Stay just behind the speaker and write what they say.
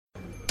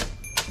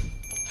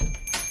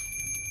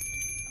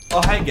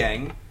Oh, hey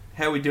gang,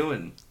 how we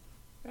doing?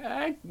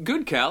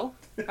 Good, Cal.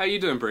 How you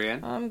doing,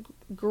 Brienne? I'm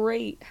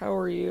great. How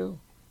are you?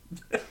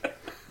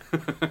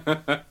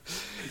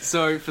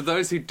 So, for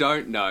those who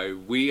don't know,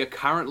 we are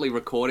currently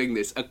recording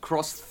this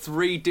across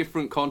 3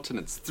 different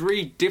continents,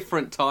 3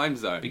 different time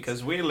zones.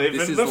 Because we live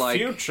This in is the like-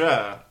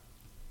 future.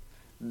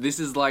 This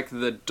is like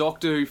the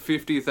Doctor Who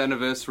 50th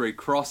anniversary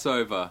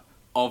crossover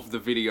of the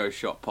Video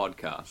Shop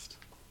podcast.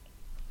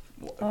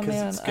 Oh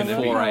man, it's I gonna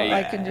love be how bad.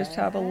 I can just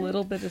have a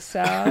little bit of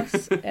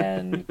sass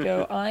and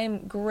go,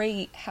 I'm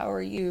great, how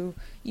are you?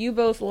 You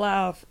both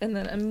laugh, and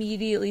then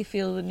immediately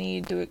feel the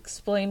need to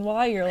explain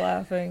why you're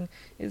laughing,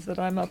 is that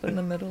I'm up in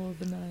the middle of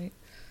the night.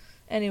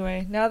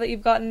 Anyway, now that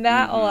you've gotten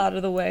that all out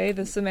of the way,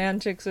 the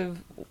semantics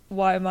of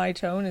why my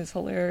tone is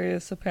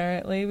hilarious,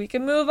 apparently, we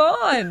can move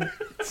on!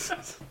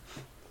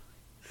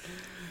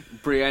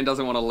 Brienne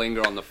doesn't want to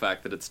linger on the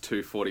fact that it's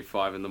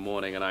 2:45 in the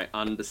morning, and I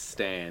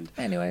understand.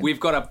 Anyway. We've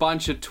got a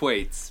bunch of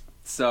tweets,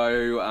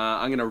 so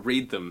I'm going to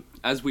read them,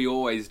 as we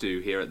always do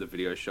here at the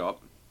Video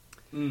Shop.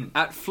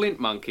 At Flint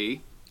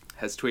Monkey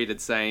has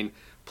tweeted saying,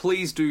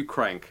 "Please do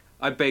Crank.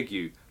 I beg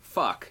you.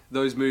 Fuck.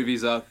 Those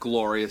movies are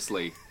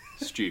gloriously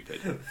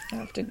stupid." I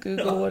have to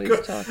Google what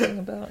he's talking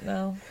about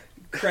now.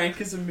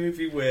 Crank is a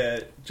movie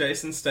where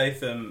Jason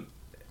Statham,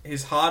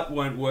 his heart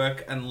won't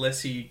work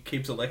unless he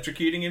keeps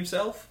electrocuting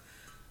himself.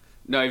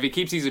 No, if he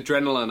keeps his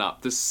adrenaline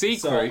up. The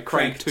sequel, Sorry,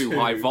 Crank Crank 2 2.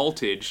 High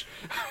Voltage,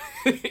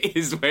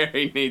 is where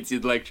he needs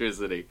his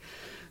electricity.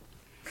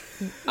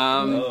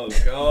 Oh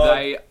god.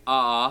 They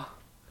are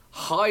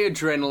high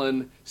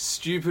adrenaline,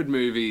 stupid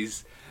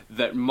movies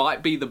that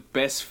might be the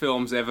best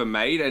films ever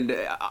made, and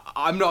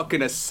I'm not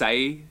going to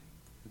say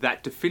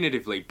that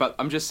definitively, but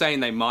I'm just saying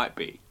they might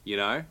be, you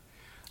know?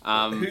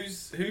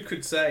 Who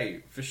could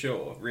say for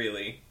sure,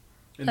 really?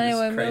 In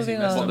Anyway, this crazy moving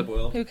messed on. up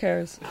world. Who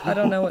cares? I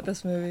don't know what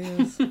this movie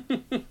is.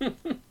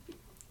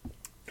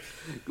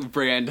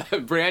 Brienne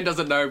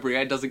doesn't know,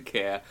 Brienne doesn't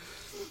care.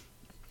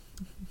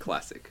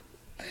 Classic.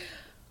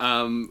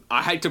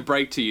 I hate to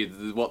break to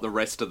you what the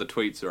rest of the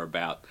tweets are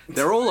about.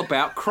 They're all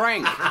about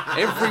Crank.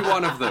 Every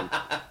one of them.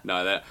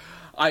 No,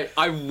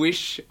 I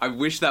wish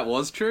that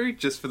was true,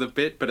 just for the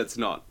bit, but it's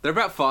not. They're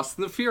about Fast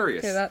and the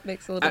Furious. Okay, that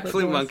makes a little At bit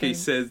Flint more Monkey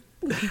sense.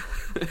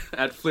 says,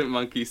 at Flint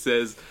Monkey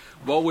says,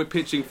 while we're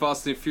pitching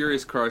Fast and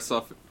Furious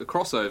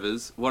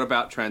crossovers, what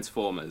about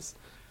Transformers?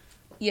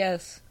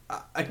 Yes.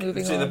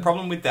 Moving See, on. the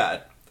problem with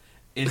that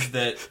is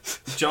that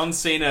John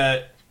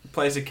Cena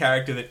plays a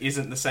character that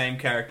isn't the same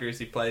character as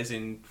he plays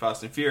in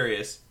Fast and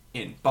Furious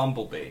in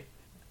Bumblebee.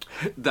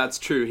 That's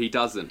true, he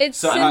doesn't. It's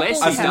So simple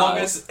unless as he long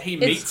does. as he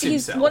meets he's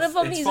himself, one of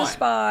them. it's He's fine. a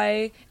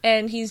spy,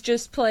 and he's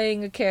just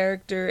playing a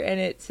character, and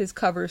it's his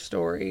cover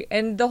story,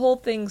 and the whole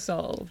thing's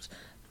solved.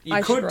 You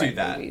I could should do write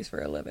that, movies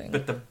for a living.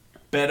 but the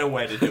better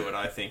way to do it,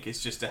 I think, is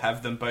just to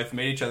have them both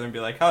meet each other and be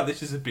like, "Oh,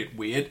 this is a bit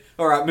weird.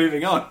 All right,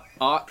 moving on."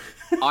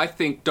 I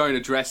think don't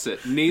address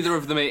it. Neither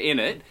of them are in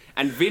it,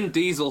 and Vin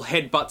Diesel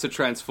headbutts a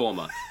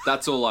Transformer.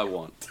 That's all I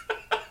want.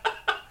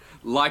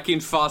 Like in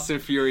Fast and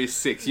Furious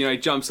 6, you know, he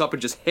jumps up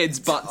and just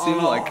heads-butts him,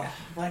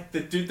 like the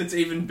dude that's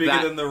even bigger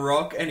That- than The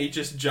Rock, and he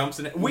just jumps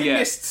in it. We Yeah.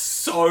 missed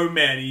so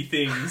many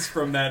things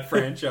from that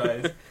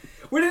franchise.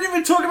 We didn't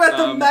even talk about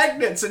the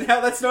magnets and how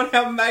that's not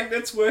how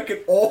magnets work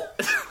at all.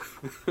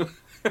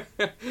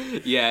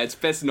 Yeah, it's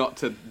best not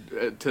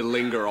to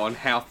linger on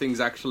how things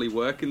actually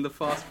work in the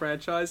Fast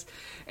franchise.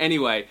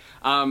 Anyway,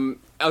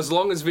 as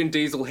long as Vin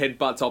Diesel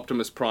headbutts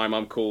Optimus Prime,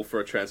 I'm cool for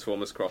a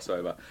Transformers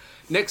crossover.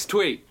 Next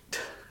tweet,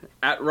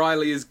 at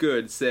Riley is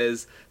Good,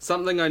 says,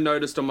 something I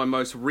noticed on my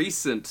most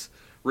recent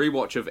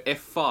rewatch of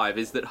F5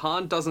 is that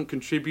Han doesn't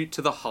contribute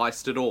to the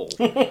heist at all.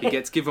 He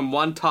gets given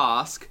one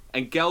task,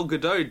 and Gal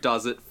Gadot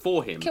does it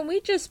for him. Can we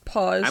just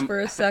pause for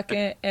a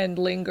second and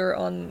linger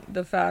on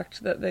the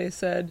fact that they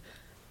said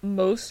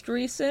most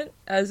recent,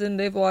 as in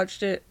they've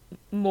watched it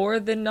more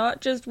than not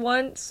just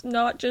once,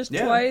 not just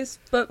twice,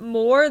 but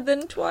more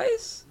than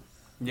twice?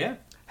 Yeah.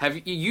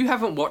 You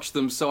haven't watched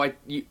them, so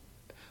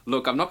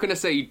look, I'm not going to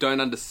say you don't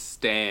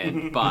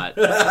understand, but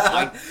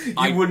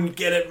You wouldn't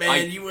get it,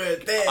 man. You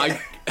weren't there.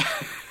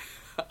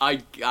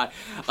 I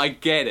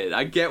get it.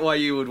 I get why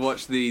you would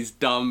watch these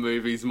dumb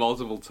movies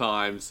multiple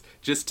times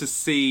just to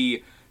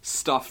see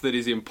stuff that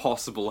is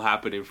impossible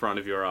happen in front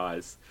of your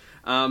eyes.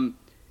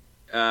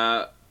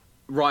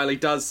 Riley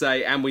does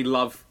say, and we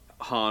love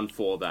Han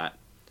for that.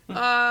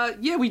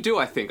 Yeah, we do,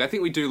 I think. I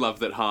think we do love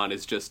that Han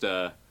is just,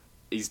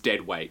 he's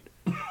dead weight.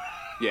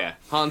 Yeah,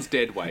 Han's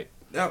dead weight.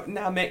 No,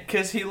 mate,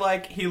 because he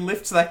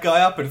lifts that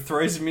guy up and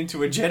throws him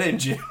into a jet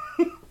engine.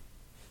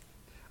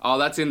 Oh,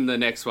 that's in the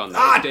next one,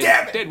 though.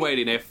 Damn it! Dead weight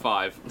in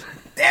F5.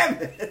 Damn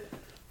it!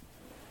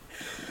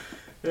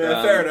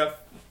 Yeah, fair enough.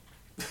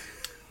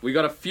 We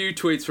got a few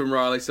tweets from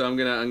Riley, so I'm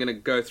gonna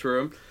go through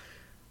them.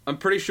 I'm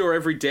pretty sure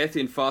every death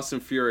in Fast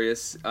and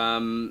Furious,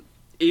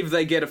 if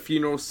they get a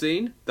funeral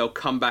scene, they'll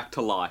come back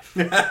to life.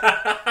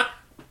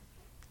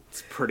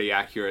 It's pretty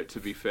accurate, to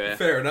be fair.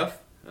 Fair enough.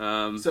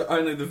 So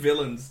only the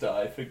villains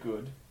die for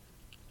good.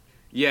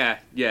 Yeah,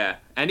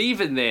 and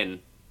even then,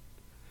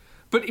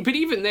 But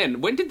even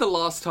then, when did the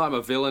last time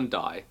a villain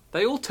die?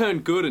 They all turn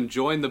good and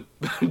join them.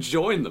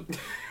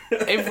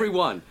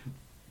 Everyone.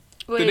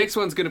 Wait, The next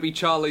one's going to be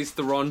Charlize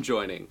Theron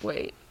joining.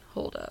 wait,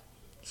 hold up.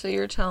 So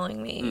you're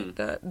telling me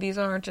that these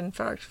aren't in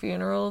fact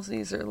funerals,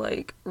 these are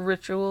like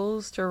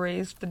rituals to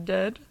raise the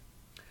dead?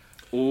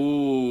 Ooh.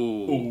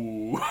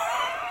 Ooh.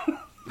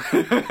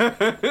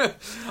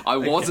 I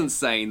wasn't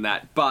saying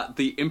that, but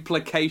the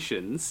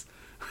implications...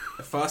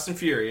 Fast and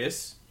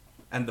Furious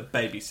and The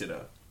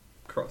Babysitter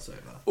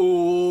crossover.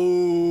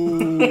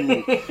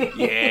 Ooh,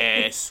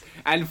 yes.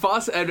 And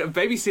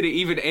Babysitter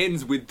even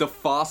ends with the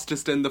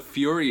fastest and the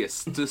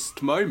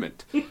furiousest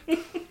moment.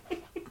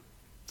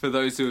 For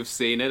those who have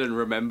seen it and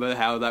remember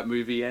how that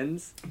movie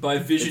ends, By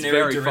it's visionary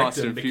very director Fast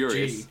and Mick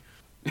Furious.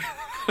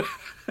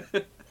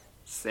 G.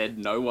 Said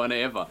no one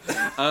ever.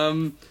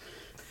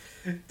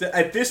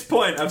 At this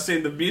point, I've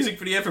seen the music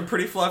video for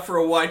Pretty Fly for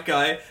a White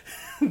Guy,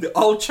 the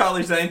old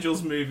Charlie's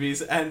Angels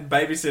movies, and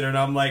Babysitter, and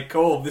I'm like,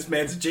 cool, this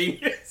man's a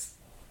genius.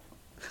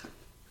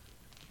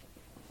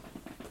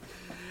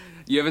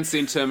 You haven't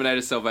seen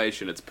Terminator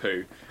Salvation, it's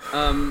poo.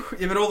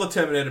 Even all the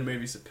Terminator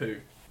movies are poo.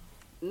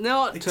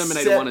 Not Terminator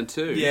Except- 1 and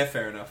 2. Yeah,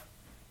 fair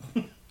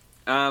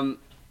enough.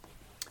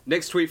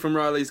 Next tweet from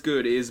Riley's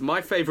Good is,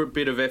 my favourite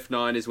bit of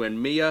F9 is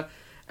when Mia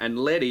and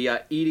Letty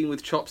are eating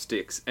with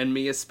chopsticks, and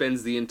Mia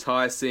spends the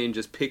entire scene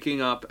just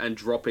picking up and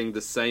dropping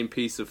the same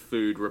piece of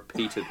food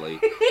repeatedly.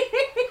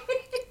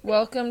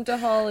 Welcome to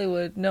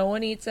Hollywood. No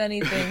one eats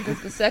anything,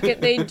 because the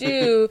second they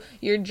do,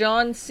 you're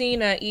John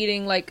Cena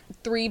eating like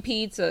 3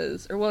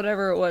 pizzas, or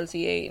whatever it was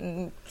he ate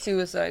in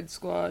Suicide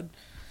Squad.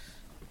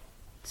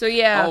 So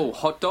yeah. Oh,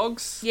 hot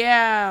dogs?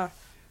 Yeah.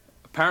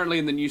 Apparently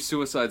in the new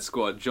Suicide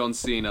Squad, John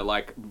Cena,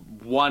 like,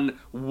 one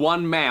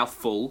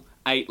mouthful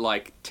ate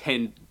like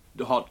 10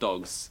 hot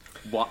dogs,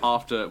 one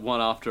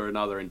after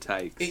another in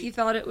takes. He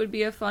thought it would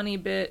be a funny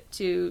bit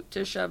to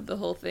shove the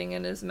whole thing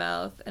in his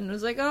mouth, and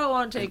was like, oh, it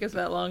won't take us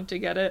that long to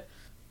get it.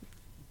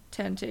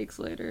 10 takes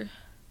later.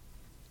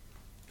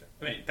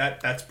 I mean,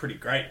 that's pretty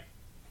great.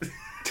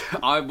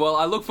 I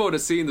look forward to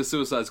seeing the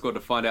Suicide Squad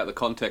to find out the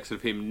context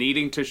of him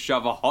needing to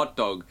shove a hot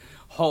dog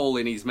whole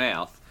in his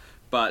mouth.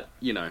 But,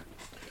 you know.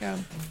 Yeah.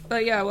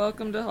 But yeah,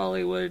 welcome to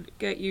Hollywood.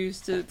 Get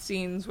used to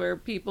scenes where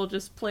people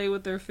just play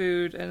with their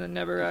food and then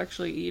never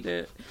actually eat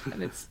it.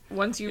 And it's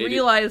once you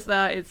realize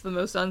that, it's the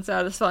most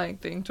unsatisfying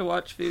thing to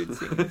watch food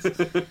scenes.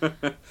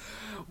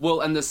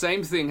 Well, and the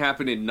same thing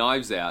happened in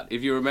Knives Out.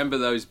 If you remember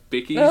those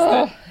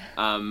bickies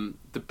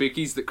the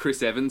bickies that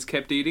Chris Evans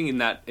kept eating in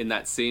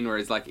that scene where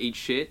he's like, eat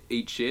shit.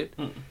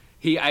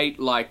 He ate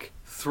like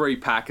 3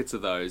 packets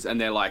of those,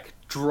 and they're like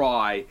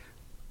dry,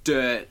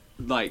 dirt,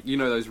 like, you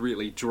know those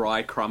really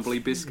dry, crumbly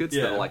biscuits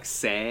that are like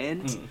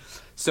sand?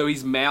 So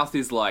his mouth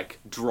is like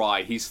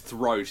dry, his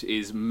throat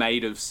is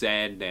made of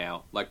sand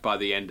now, like by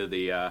the end of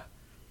the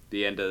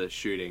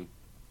shooting.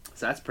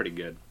 So that's pretty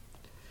good.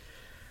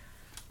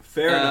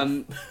 Fair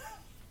enough.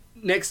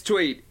 Next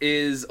tweet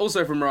is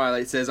also from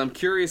Riley. It says, I'm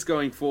curious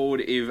going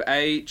forward if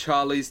A,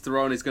 Charlize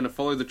Theron is going to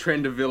follow the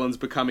trend of villains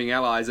becoming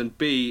allies, and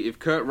B, if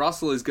Kurt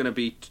Russell is going to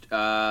be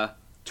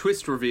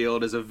twist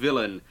revealed as a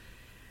villain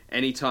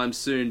anytime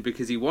soon,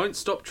 because he won't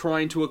stop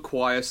trying to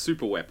acquire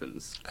super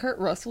weapons. Kurt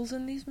Russell's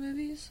in these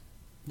movies?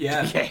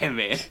 Yeah. Yeah,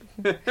 man.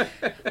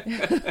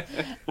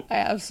 I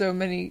have so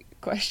many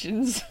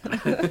questions.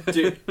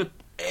 Dude,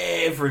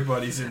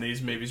 everybody's in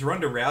these movies.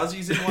 Ronda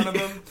Rousey's in one of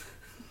them.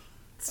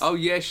 Oh,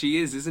 yeah, she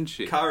is, isn't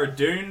she? Cara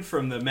Dune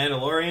from The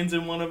Mandalorian's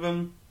in one of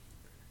them.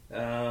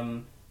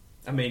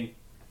 I mean,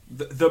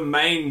 the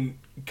main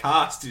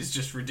cast is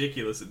just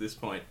ridiculous at this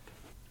point.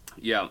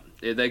 Yeah,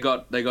 they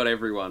got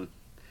everyone.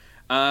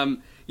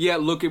 Yeah,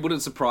 look, it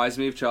wouldn't surprise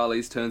me if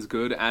Charlize turns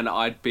good, and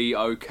I'd be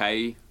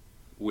okay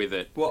with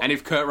it. Well, and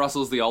if Kurt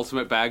Russell's the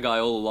ultimate bad guy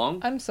all along,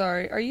 I'm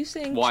sorry, are you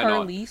saying Why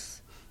not? Charlize?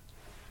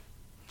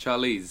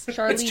 Charlize.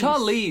 Charlize. It's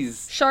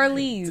Charlize.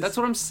 Charlize. That's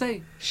what I'm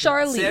saying.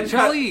 Charlize.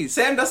 Charlize.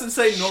 Sam doesn't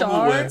say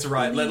normal words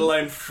right, Charlize. let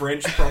alone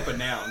French proper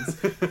nouns.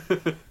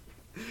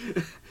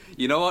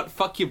 You know what?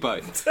 Fuck you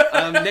both.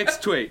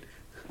 Next tweet.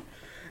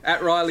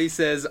 At Riley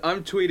says,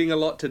 I'm tweeting a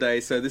lot today,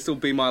 so this will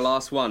be my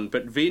last one,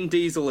 but Vin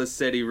Diesel has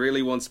said he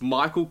really wants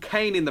Michael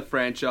Caine in the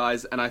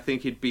franchise, and I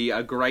think he'd be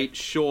a great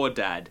Shaw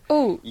dad.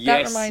 Oh, that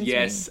Yes, reminds me.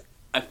 yes,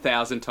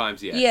 1,000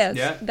 times yes. Yes,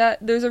 Yeah. that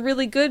there's a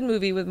really good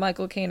movie with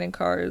Michael Caine and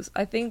cars.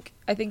 I think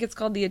it's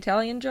called The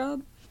Italian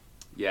Job.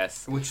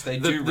 Yes. Which they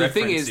The- do the reference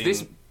thing is, in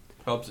this-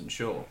 Hobbs and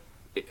Shaw.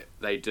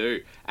 They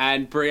do.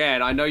 And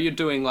Brienne, I know you're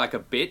doing like a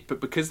bit, but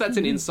because that's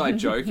an inside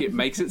joke, it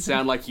makes it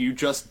sound like you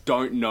just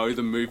don't know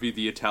the movie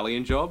The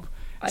Italian Job.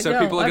 I So know,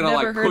 people are I've gonna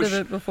never like heard push. of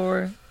it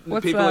before.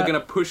 What's People that? are going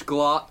to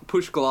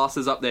push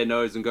glasses up their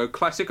nose and go,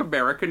 classic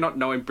American, not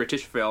knowing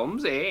British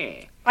films.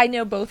 Eh. I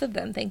know both of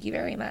them. Thank you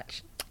very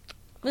much.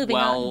 Moving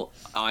on. Well,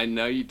 I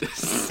know you do.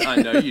 I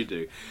know you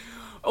do.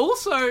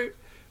 Also,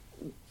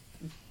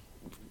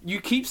 you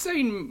keep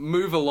saying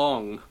move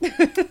along.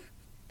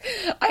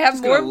 I have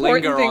just more gonna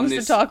linger important on things to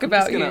this. talk I'm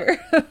about just gonna-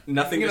 here.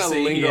 Nothing I'm to going to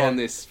see linger here. on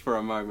this for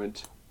a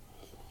moment.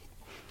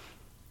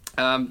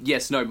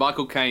 Yes, no,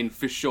 Michael Caine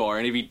for sure.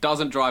 And if he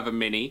doesn't drive a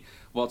Mini,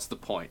 what's the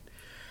point?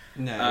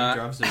 No, he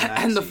drives a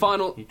Maxi. and the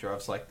final- He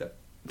drives like the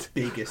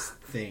biggest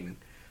thing.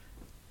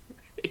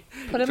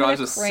 Put him Drives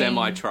in a a crane.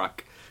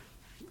 semi-truck.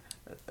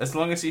 As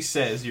long as he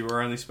says you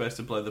were only supposed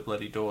to blow the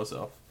bloody doors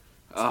off,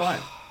 it's Ugh. fine.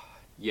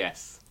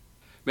 Yes.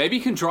 Maybe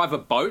he can drive a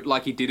boat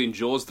like he did in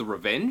Jaws the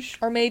Revenge.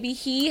 Or maybe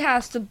he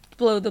has to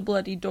blow the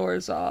bloody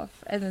doors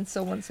off, and then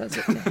someone says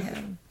it to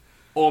him.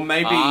 Or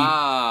maybe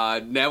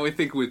Now we're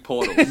thinking with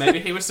portals. maybe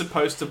he was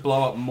supposed to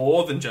blow up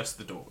more than just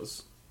the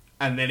doors,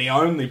 and then he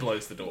only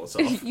blows the doors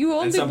off. You and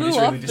only somebody's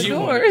blew really off the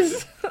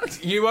disappointed.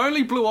 doors. You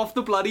only blew off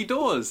the bloody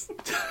doors.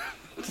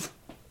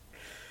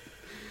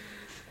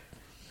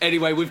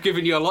 Anyway, we've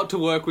given you a lot to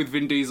work with,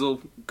 Vin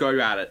Diesel. Go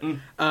at it.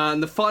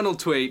 And the final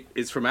tweet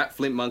is from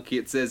 @FlintMonkey.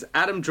 It says,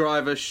 Adam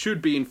Driver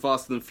should be in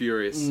Fast and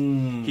Furious.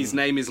 His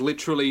name is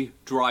literally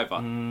Driver.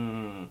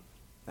 And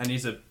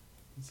he's a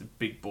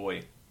big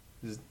boy.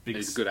 He's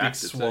He's a good big actor,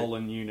 too.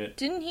 swollen unit.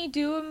 Didn't he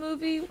do a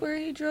movie where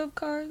he drove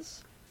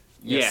cars?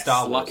 Yeah, Yes,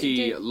 Star Wars. Lucky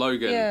Did-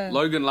 Logan. yeah.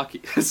 Logan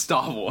Lucky.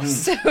 Star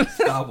Wars.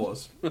 Star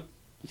Wars.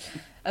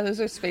 Those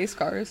are space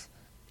cars.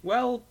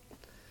 Well,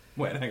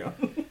 Wait, hang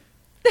on.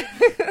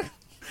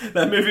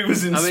 That movie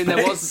was in I mean,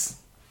 space.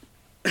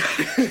 there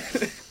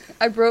was...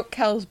 I broke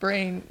Cal's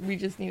brain. We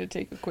just need to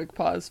take a quick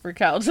pause for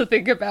Cal to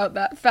think about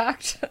that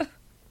fact.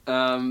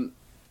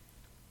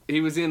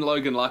 He was in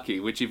Logan Lucky,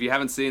 which if you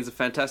haven't seen is a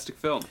fantastic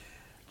film.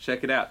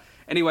 Check it out.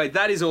 Anyway,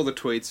 that is all the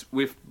tweets.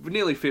 We're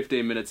nearly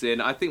 15 minutes in.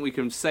 I think we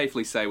can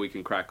safely say we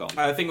can crack on.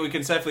 I think we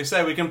can safely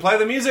say we can play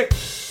the music.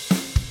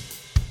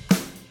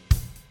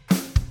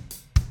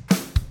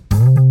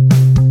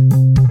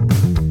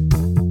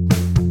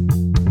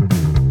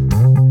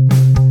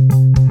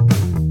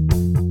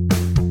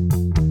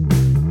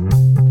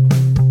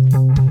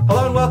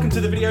 Hello and welcome to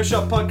the Video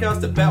Shop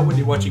Podcast about what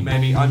you're watching,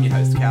 maybe. I'm your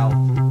host, Cal.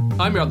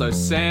 I'm your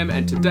host, Sam,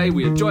 and today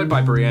we are joined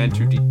by Brianne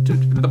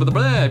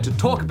to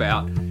talk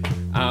about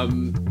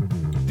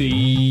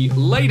the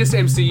latest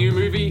MCU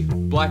movie,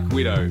 Black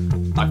Widow.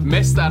 I've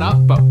messed that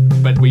up,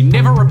 but we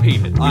never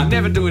repeat it. We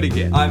never do it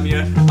again. I'm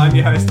your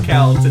host,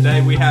 Cal.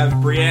 Today we have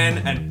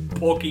Brianne and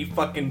Porky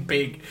fucking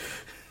Pig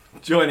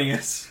joining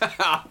us.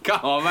 Come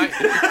on, mate.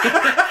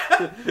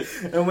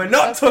 And we're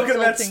not That's talking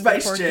about insulting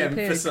to Space Porky Jam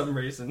Pig. for some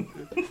reason.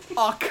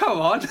 Oh, come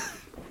on.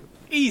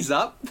 Ease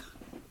up.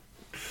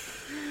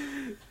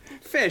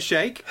 Fair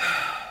shake.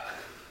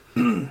 Are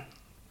we going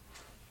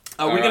to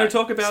Alright,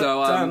 talk about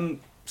so,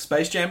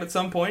 Space Jam at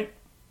some point?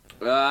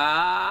 Only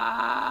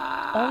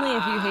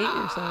if you hate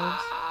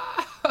yourselves.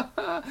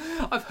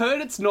 I've heard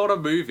it's not a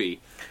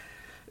movie.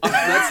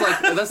 That's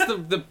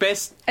the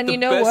best. And the you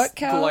know best, what,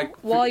 Cal? like,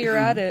 While you're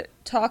at it,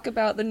 talk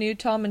about the new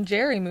Tom and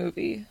Jerry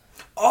movie.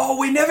 Oh,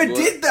 we never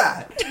did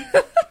that!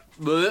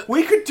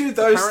 We could do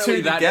those Apparently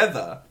two that-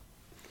 together.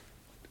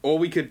 Or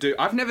we could do.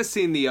 I've never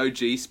seen the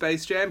OG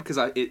Space Jam because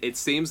it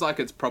seems like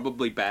it's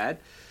probably bad.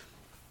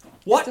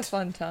 What? It's a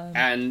fun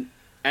time.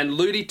 And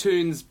Looney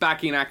Tunes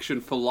back in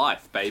action for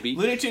life, baby.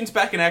 Looney Tunes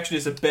Back in Action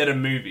is a better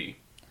movie.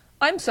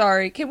 I'm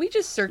sorry, can we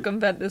just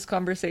circumvent this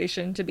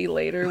conversation to be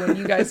later when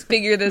you guys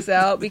figure this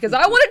out? Because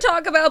I want to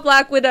talk about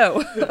Black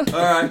Widow.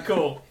 Alright,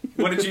 cool.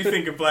 What did you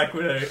think of Black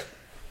Widow,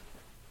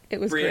 It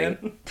was great.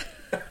 Brianne?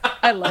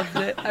 I loved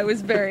it. I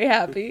was very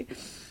happy.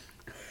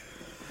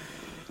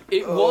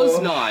 It was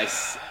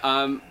nice,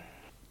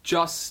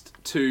 just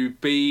to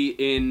be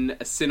in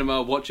a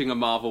cinema watching a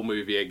Marvel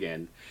movie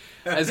again.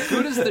 As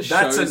good as the shows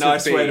That's a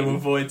nice have way been, to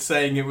avoid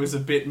saying it was a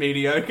bit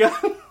mediocre.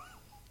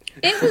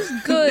 It was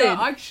good.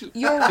 No, actually,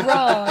 You're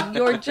wrong.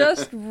 You're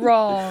just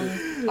wrong.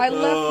 I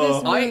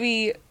left this I-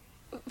 movie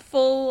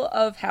full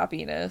of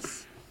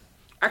happiness.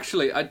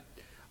 actually,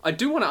 I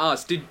do want to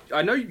ask.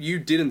 I know you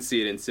didn't see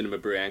it in cinema,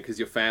 Brianne, because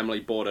your family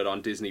bought it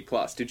on Disney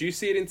Plus. Did you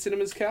see it in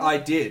cinemas, Cal? I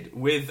did,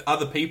 with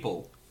other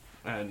people.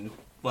 And,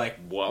 like...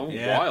 Well,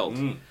 yeah, wild.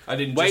 I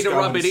didn't Way just to go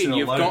rub and it in. sit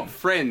You've alone. got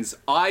friends.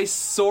 I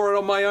saw it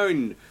on my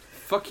own.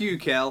 Fuck you,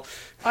 Cal.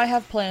 I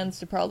have plans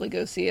to probably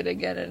go see it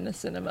again in a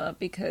cinema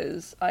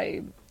because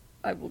I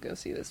will go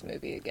see this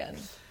movie again.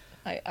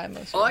 I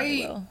most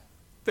certainly will.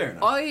 Fair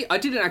enough. I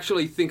didn't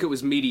actually think it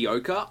was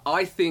mediocre.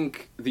 I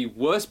think the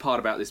worst part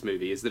about this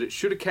movie is that it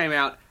should have came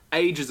out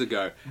ages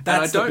ago.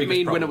 That's and the I don't biggest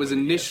mean when it problem was with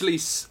it, initially...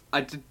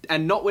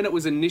 and not when it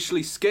was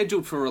initially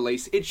scheduled for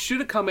release. It should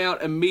have come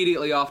out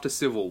immediately after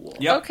Civil War.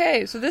 Yep.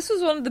 Okay, so this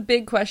was one of the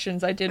big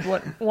questions I did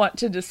want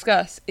to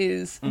discuss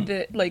is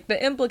the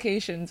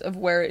implications of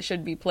where it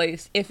should be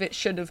placed, if it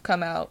should have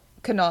come out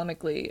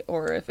canonically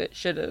or if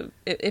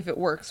it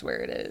works where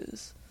it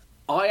is.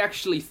 I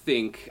actually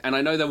think, and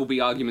I know there will be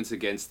arguments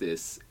against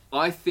this,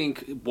 I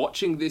think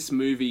watching this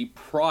movie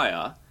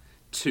prior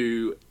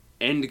to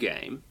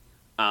Endgame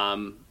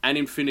and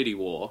Infinity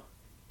War,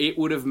 it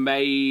would have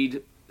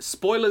made...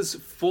 Spoilers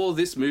for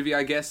this movie,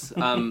 I guess,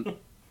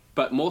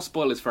 but more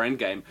spoilers for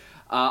Endgame.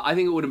 I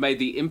think it would have made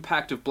the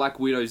impact of Black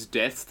Widow's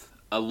death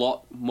a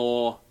lot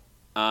more...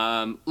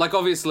 like,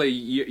 obviously,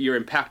 you're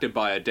impacted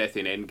by a death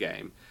in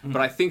Endgame,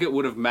 but I think it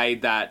would have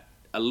made that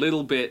a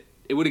little bit...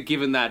 It would have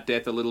given that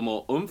death a little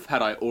more oomph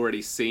had I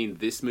already seen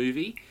this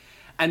movie.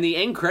 And the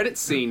end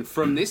credits scene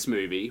from this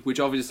movie, which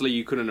obviously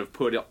you couldn't have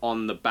put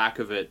on the back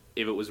of it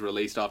if it was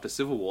released after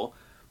Civil War,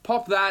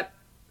 pop that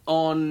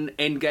on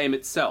Endgame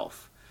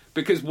itself.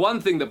 Because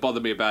one thing that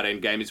bothered me about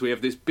Endgame is we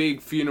have this big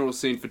funeral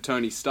scene for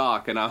Tony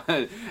Stark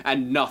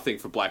and nothing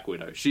for Black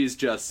Widow. She's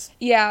just...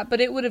 Yeah,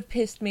 but it would have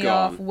pissed me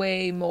gone. off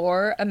way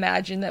more.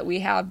 Imagine that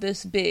we have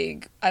this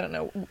big, I don't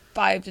know,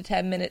 5 to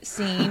 10 minute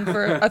scene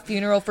for a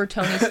funeral for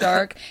Tony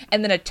Stark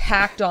and then a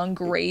tacked on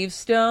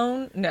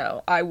gravestone.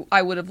 No,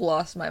 I would have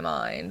lost my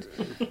mind.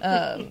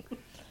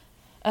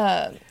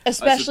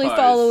 Especially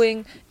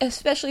following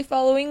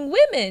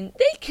women.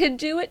 They can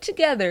do it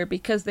together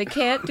because they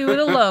can't do it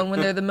alone when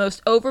they're the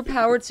most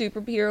overpowered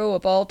superhero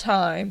of all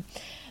time.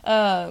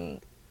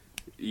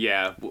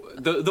 Yeah,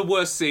 the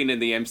worst scene in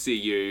the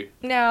MCU.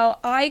 Now,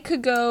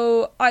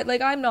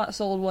 I'm not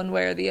sold one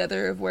way or the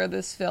other of where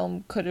this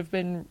film could have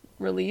been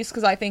released,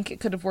 because I think it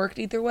could have worked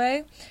either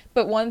way.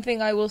 But one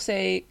thing I will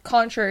say,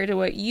 contrary to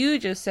what you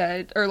just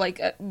said, or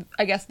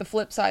I guess the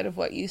flip side of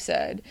what you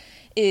said,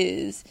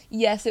 is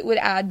yes, it would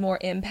add more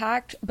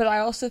impact, but I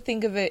also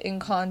think of it in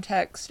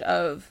context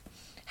of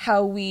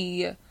how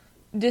we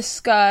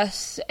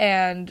discuss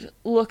and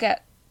look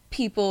at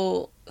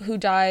people who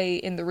die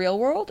in the real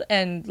world,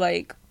 and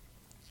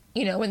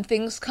when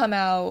things come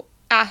out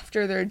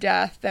after their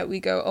death that we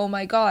go, oh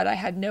my god, I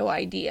had no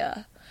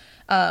idea.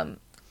 And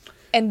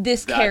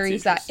this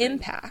carries that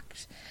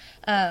impact.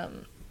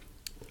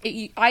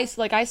 I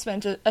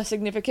spent a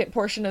significant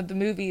portion of the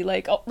movie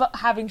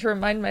having to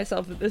remind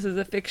myself that this is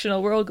a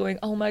fictional world, going,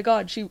 oh my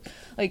god,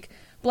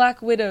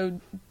 Black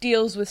Widow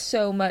deals with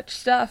so much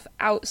stuff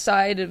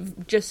outside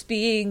of just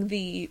being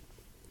the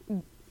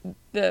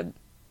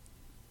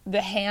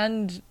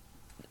hand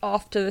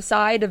off to the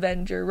side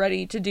Avenger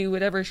ready to do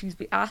whatever she's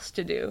asked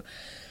to do.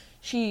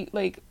 She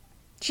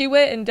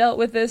went and dealt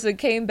with this and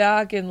came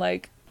back and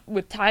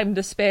with time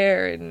to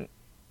spare, and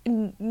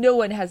no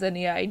one has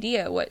any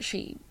idea what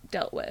she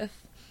dealt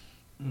with.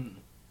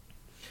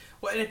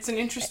 Well, it's an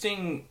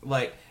interesting,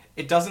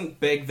 it doesn't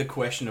beg the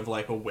question of,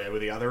 well, where were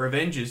the other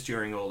Avengers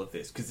during all of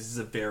this? Because this is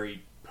a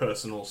very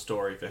personal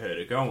story for her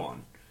to go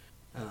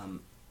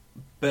on.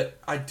 But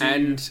I do...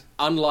 And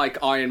unlike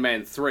Iron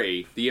Man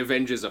 3, the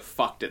Avengers are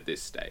fucked at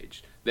this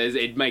stage.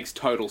 It makes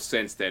total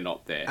sense they're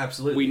not there.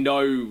 Absolutely. We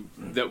know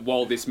that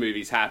while this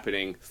movie's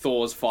happening,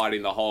 Thor's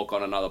fighting the Hulk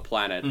on another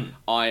planet.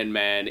 Iron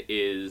Man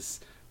is,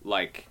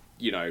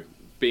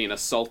 being a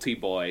salty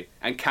boy,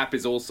 and Cap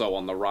is also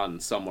on the run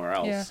somewhere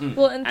else. Yeah.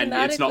 Well, and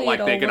it's not like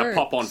they're going to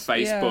pop on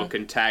Facebook yeah.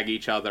 and tag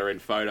each other in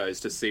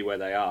photos to see where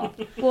they are.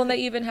 Well, and they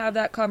even have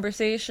that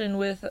conversation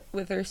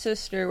with her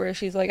sister where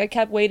she's like, I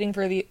kept waiting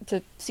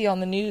to see on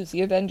the news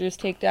the Avengers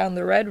take down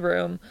the Red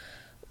Room.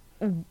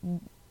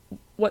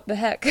 What the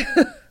heck?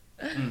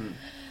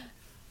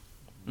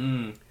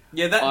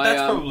 Yeah,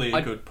 that's probably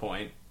a good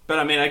point. But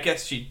I mean, I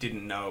guess she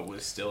didn't know it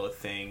was still a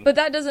thing. But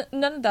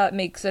none of that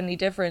makes any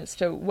difference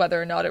to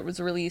whether or not it was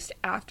released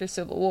after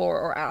Civil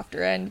War or after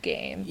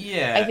Endgame.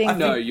 Yeah.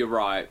 No, you're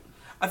right.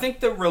 I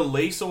think the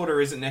release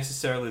order isn't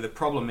necessarily the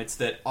problem. It's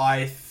that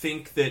I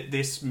think that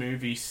this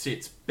movie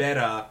sits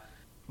better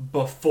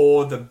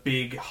before the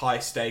big high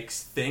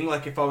stakes thing.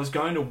 If I was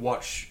going to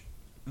watch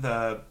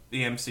the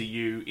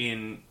MCU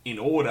in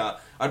order,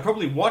 I'd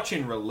probably watch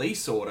in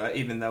release order,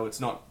 even though it's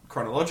not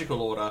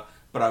chronological order,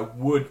 but I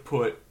would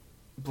put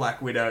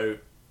Black Widow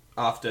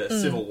after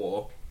Civil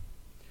War.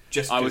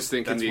 I was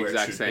thinking the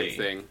exact same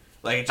thing.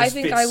 It just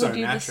fits I so would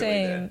do the naturally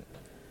same. there.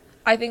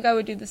 I think I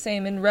would do the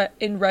same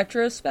in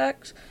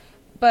retrospect,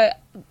 but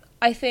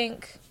I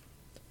think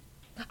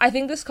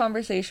this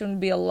conversation would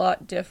be a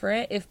lot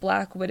different if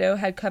Black Widow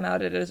had come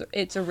out at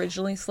its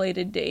originally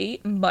slated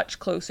date, much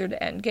closer to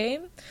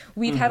Endgame.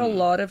 We'd had a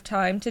lot of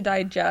time to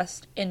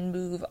digest and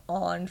move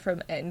on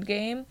from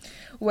Endgame,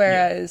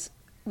 whereas,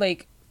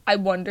 I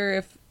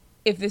wonder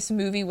if this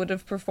movie would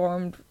have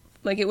performed,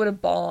 it would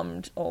have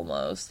bombed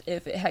almost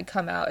if it had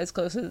come out as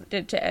close as it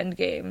did to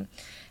Endgame,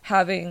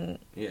 having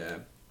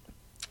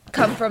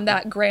come from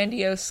that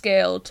grandiose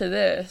scale to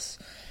this.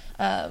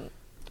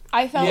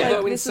 I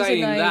felt this was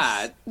a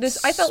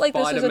nice. I felt like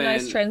this was a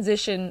nice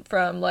transition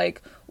from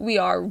we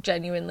are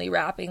genuinely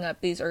wrapping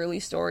up these early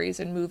stories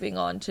and moving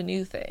on to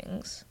new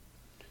things.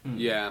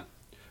 Yeah.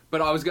 But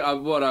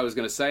what I was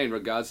going to say in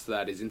regards to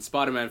that is, in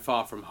Spider-Man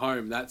Far From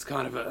Home, that's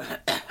kind of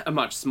a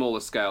much smaller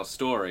scale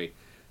story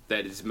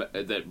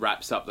that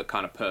wraps up the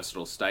kind of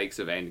personal stakes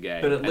of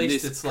Endgame. But at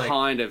least this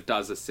kind of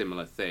does a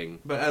similar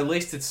thing. But at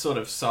least its sort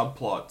of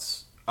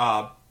subplots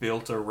are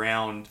built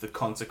around the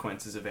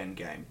consequences of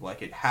Endgame.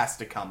 It has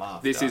to come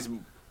after.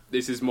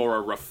 This is more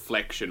a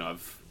reflection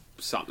of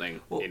something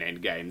in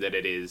Endgame that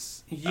it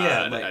is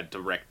a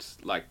direct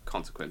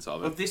consequence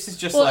of it. Well, this is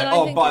just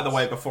by the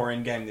way, before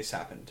Endgame this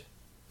happened.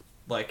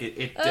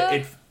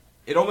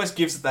 It almost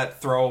gives it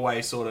that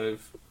throwaway sort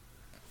of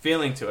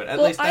feeling to it. At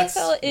least that's...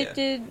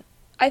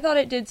 I thought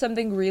it did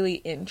something really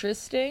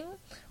interesting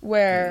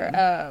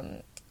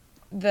where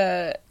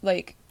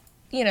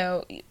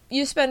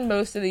you spend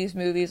most of these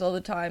movies all the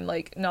time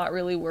not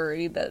really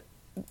worried that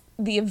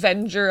the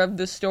Avenger of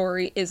the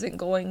story isn't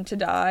going to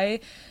die.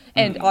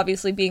 And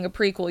obviously being a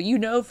prequel, you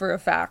know for a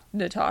fact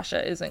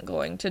Natasha isn't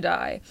going to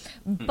die.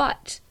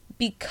 But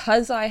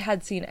because I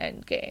had seen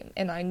Endgame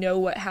and I know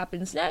what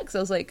happens next, I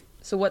was like,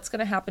 so what's going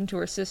to happen to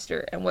her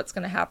sister and what's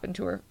going to happen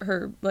to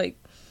her like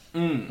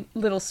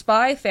little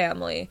spy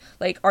family?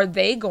 Like, are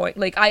they going,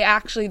 like,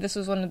 this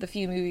was one of the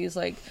few movies,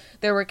 like,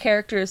 there were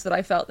characters that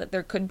I felt that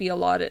there could be a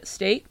lot at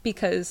stake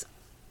because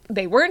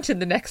they weren't in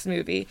the next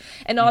movie,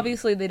 and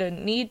obviously they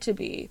didn't need to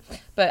be,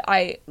 but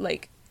I,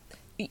 like,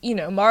 you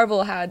know,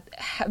 Marvel had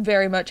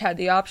very much had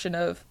the option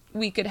of,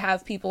 we could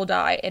have people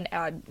die and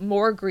add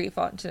more grief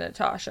onto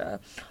Natasha,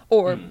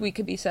 or we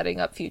could be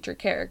setting up future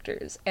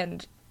characters,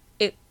 and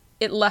it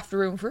left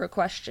room for a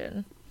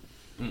question.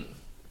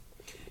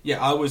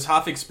 Yeah, I was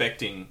half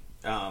expecting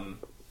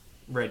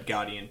Red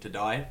Guardian to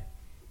die,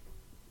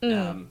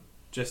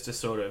 just to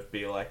sort of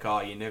be like, oh,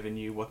 you never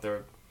knew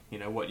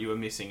what you were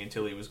missing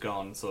until he was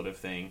gone, sort of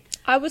thing.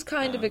 I was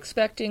kind of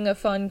expecting a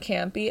fun,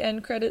 campy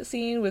end credit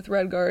scene with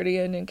Red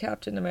Guardian and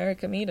Captain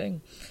America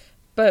meeting,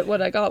 but what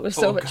I got was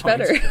so much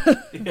better.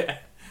 Yeah,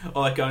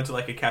 or like going to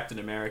like a Captain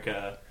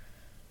America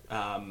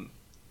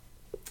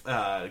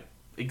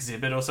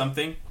exhibit or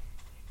something,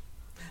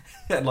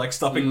 and like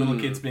stopping little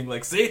kids, being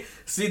like, "See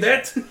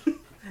that?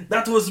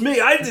 That was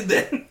me. I did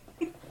that."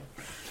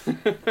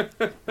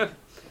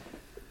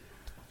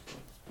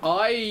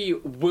 I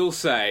will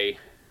say,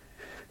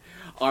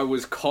 I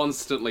was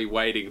constantly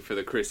waiting for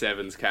the Chris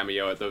Evans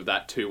cameo at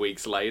that 2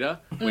 weeks later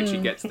when she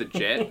gets the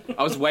jet.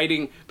 I was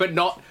waiting, but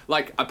not,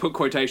 like, I put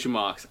quotation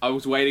marks. I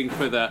was waiting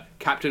for the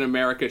Captain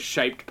America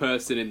shaped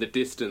person in the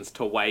distance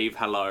to wave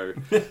hello.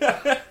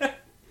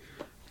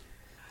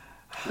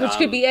 Which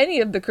could be any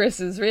of the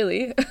Chris's,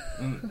 really.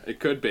 It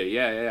could be,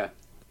 yeah.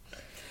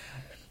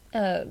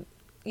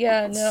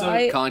 Yeah, no,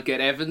 So can't get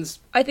Evans.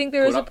 I think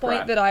there was a up point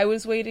crap. that I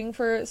was waiting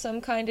for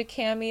some kind of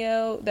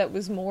cameo that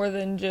was more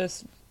than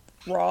just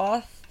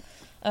Roth.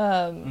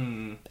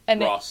 And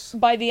Ross.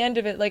 by the end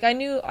of it, like,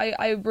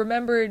 I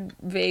remembered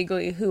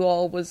vaguely who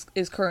all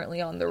is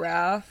currently on the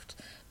raft.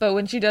 But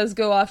when she does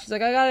go off, she's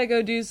like, I gotta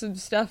go do some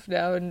stuff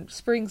now and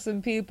spring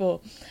some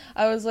people.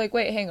 I was like,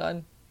 wait, hang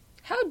on.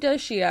 How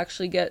does she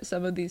actually get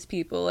some of these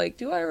people? Like,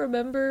 do I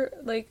remember,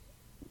 like,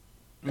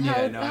 how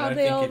I don't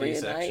they all think it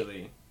is reunite?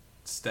 actually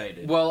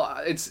stated. Well,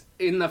 it's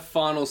in the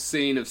final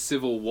scene of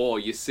Civil War.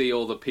 You see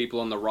all the people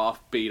on the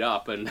raft beat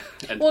up, and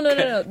Well,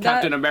 no.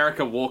 Captain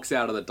America walks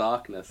out of the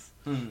darkness.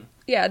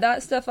 Yeah,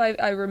 that stuff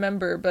I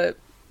remember, but,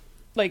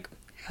 like,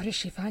 how does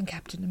she find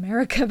Captain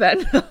America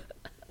then?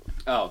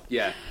 Oh,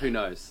 yeah, who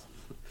knows?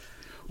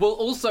 Well,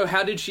 also,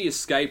 how did she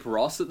escape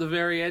Ross at the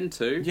very end,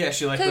 too? Yeah,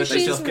 she like let Because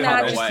she's herself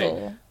get away.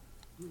 magical.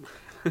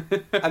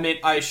 I mean,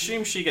 I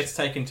assume she gets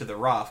taken to the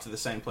raft, to the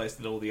same place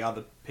that all the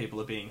other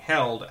people are being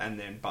held, and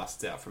then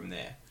busts out from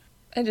there.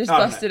 And just Oh,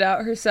 no. busted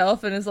out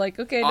herself and is like,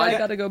 okay, now I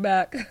gotta go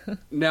back.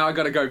 Now I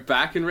gotta go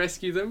back and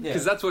rescue them? Yeah.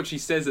 Because that's what she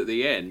says at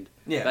the end.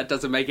 Yeah. That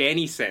doesn't make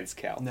any sense,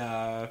 Cal.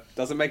 No,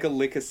 Doesn't make a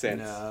lick of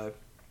sense. no.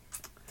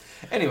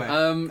 Anyway,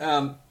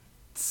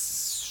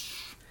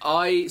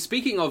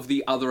 Speaking of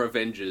the other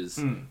Avengers,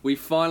 we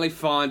finally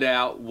find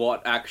out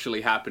what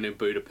actually happened in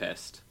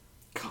Budapest.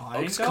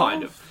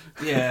 kind of.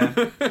 Yeah.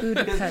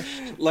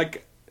 Budapest.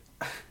 Like,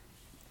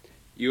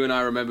 you and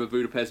I remember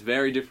Budapest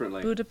very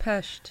differently.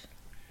 Budapest.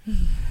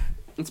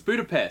 It's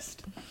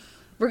Budapest.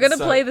 We're gonna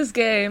So- play this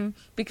game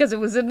because it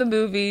was in the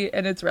movie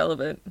and it's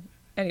relevant.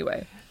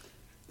 Anyway.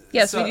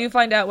 Yes, So- we do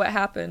find out what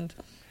happened.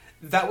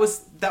 That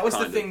was the Kind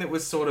of. thing that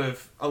was sort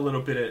of a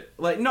little bit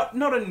like not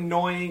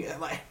annoying.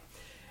 Like,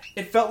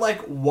 it felt like,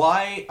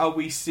 why are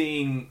we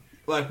seeing,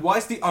 like, why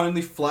is the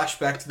only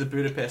flashback to the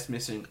Budapest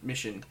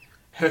mission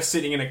her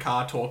sitting in a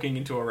car talking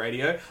into a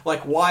radio?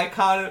 Like, why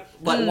can't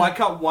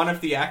one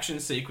of the action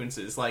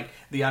sequences, like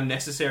the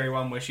unnecessary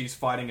one where she's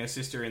fighting her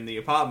sister in the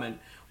apartment,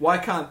 why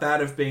can't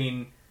that have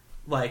been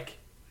like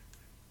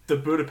the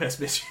Budapest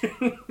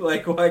mission?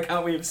 Like, why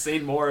can't we have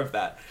seen more of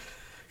that?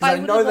 'Cause I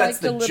would have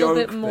liked a little joke,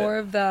 bit but- more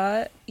of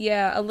that.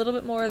 Yeah, a little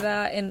bit more of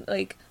that and,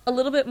 like, a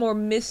little bit more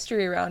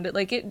mystery around it.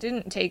 Like, it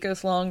didn't take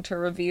us long to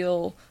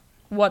reveal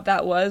what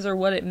that was or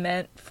what it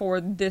meant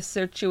for this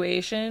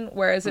situation,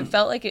 whereas it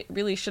felt like it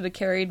really should have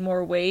carried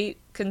more weight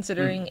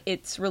considering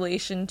its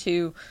relation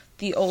to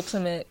the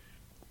ultimate,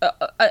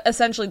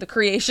 essentially the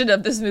creation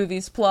of this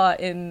movie's plot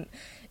in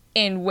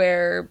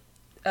where,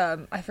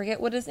 I forget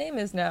what his name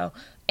is now,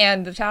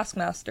 and the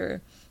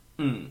Taskmaster.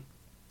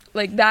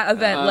 Like, that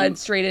event led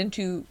straight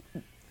into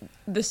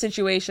the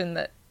situation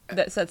that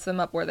sets them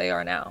up where they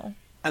are now.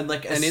 And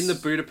like, And in the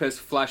Budapest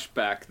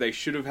flashback, they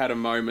should have had a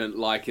moment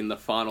like in the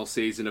final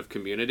season of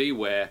Community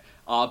where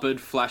Arbed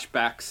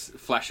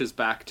flashes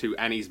back to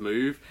Annie's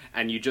move,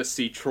 and you just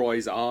see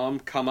Troy's arm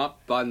come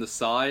up by the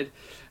side,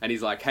 and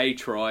he's like, hey,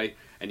 Troy,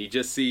 and you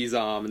just see his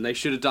arm, and they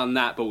should have done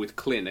that, but with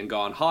Clint, and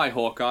gone, hi,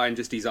 Hawkeye, and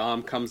just his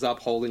arm comes up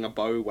holding a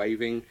bow,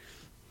 waving.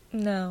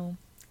 No.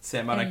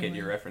 Sam, I don't get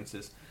your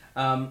references.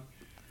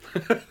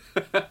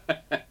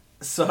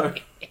 So,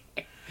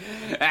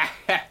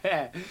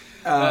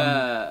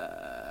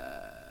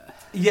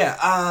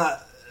 yeah.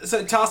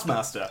 So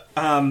Taskmaster.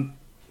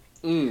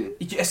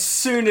 As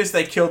soon as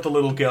they killed the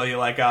little girl, you're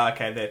like,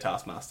 okay, they're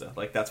Taskmaster.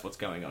 Like, that's what's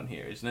going on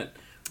here, isn't it?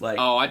 Like,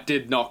 Oh, I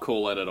did not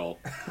call it at all.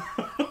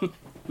 I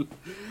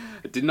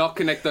did not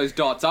connect those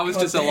dots. I was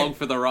just damn. along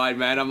for the ride,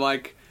 man. I'm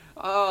like,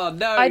 oh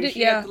no, I did,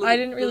 she had yeah, the little- I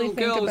didn't really little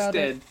think girl was about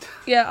dead. it.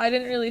 Yeah, I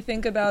didn't really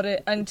think about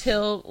it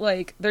until,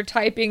 like, they're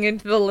typing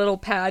into the little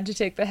pad to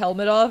take the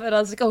helmet off, and I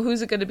was like, oh,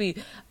 who's it gonna be?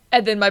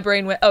 And then my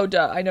brain went, oh,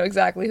 duh, I know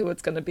exactly who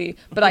it's gonna be.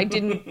 But I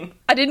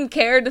didn't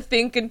care to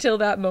think until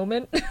that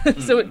moment,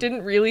 so it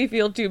didn't really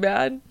feel too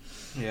bad.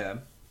 yeah.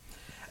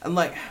 And,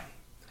 like,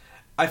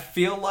 I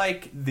feel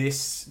like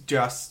this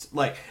just,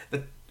 like,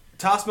 the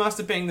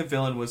Taskmaster being the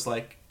villain was,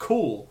 like,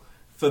 cool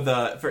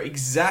for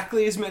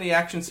exactly as many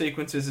action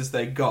sequences as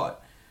they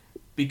got,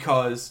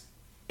 because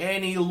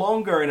any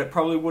longer and it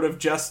probably would have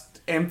just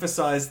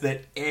emphasized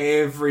that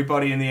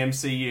everybody in the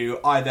MCU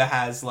either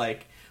has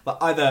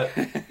either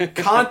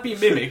can't be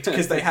mimicked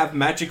because they have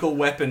magical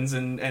weapons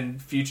and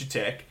future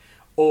tech,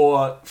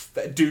 or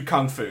do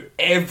kung fu.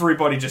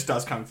 Everybody just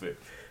does kung fu.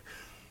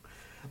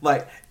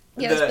 Like,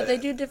 Yes, but they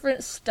do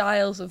different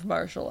styles of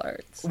martial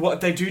arts. what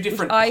they do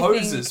different Which I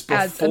poses think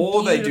adds a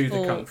before they do the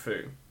beautiful- kung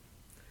fu.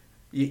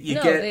 You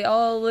No, get they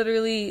all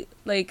literally,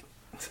 like,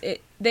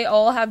 they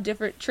all have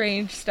different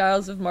trained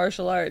styles of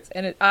martial arts,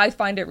 and I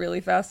find it really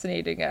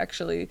fascinating,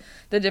 actually,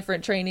 the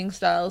different training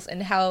styles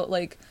and how,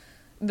 like,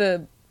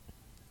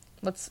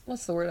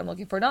 what's the word I'm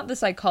looking for? Not the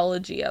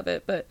psychology of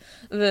it, but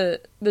the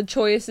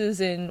choices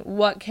in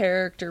what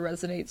character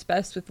resonates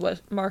best with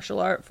what martial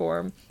art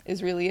form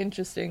is really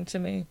interesting to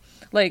me.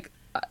 Like,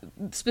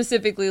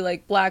 specifically,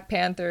 like, Black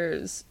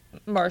Panther's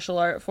martial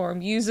art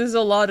form uses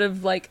a lot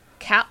of, like,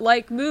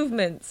 cat-like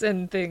movements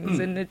and things,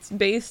 and it's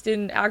based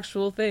in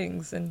actual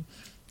things. And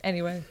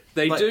anyway,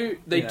 They Like, do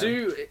yeah.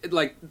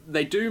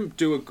 they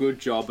do a good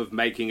job of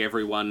making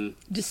everyone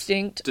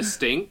distinct.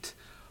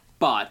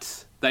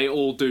 but they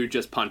all do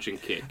just punch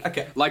and kick.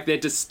 Okay. Like, they're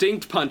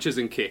distinct punches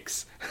and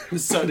kicks.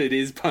 So it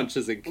is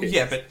punches and kicks.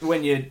 Yeah, but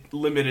when you're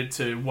limited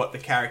to what the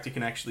character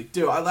can actually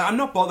do, I'm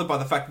not bothered by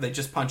the fact that they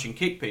just punch and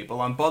kick people.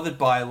 I'm bothered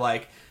by,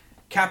 like,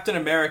 Captain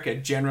America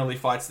generally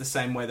fights the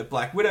same way that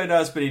Black Widow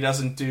does, but he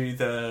doesn't do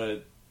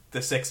the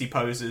sexy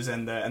poses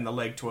and the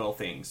leg twirl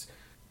things.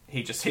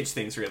 He just hits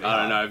things really hard. I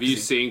don't know. Have you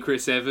seen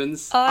Chris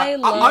Evans? I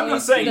love I'm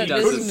not saying that he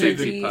does couldn't this do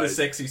movie. the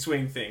sexy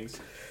swing things.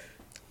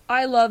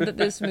 I love that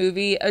this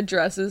movie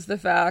addresses the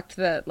fact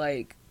that,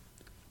 like,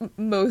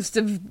 most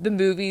of the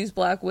movies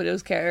Black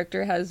Widow's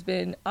character has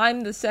been,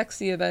 I'm the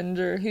sexy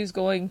Avenger who's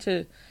going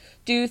to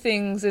do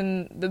things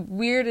in the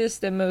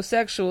weirdest and most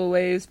sexual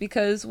ways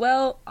because,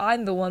 well,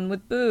 I'm the one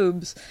with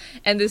boobs.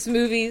 And this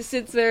movie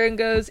sits there and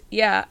goes,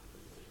 yeah,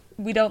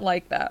 we don't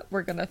like that.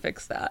 We're gonna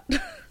fix that.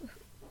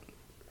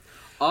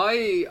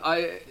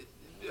 I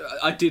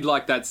did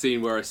like that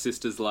scene where her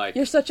sister's like,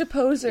 You're such a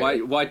poser.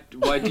 why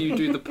do you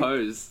do the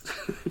pose?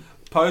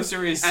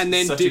 Poser is And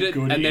then such did a it-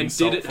 good and then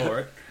insult did it- for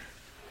it.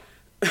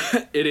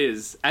 It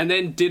is. And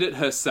then did it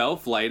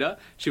herself later.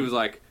 She was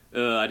like,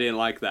 I didn't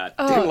like that.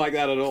 Oh, Didn't like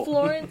that at all.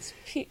 Florence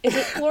Pugh, is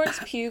it Florence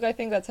Pugh? I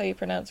think that's how you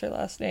pronounce her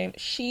last name.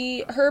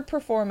 Her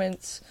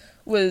performance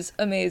was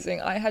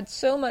amazing. I had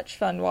so much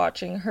fun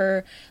watching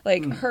her.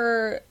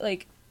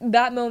 Like,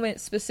 that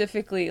moment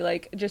specifically,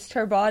 like, just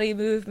her body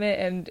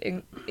movement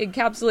and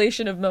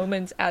encapsulation of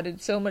moments added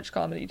so much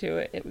comedy to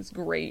it. It was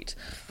great.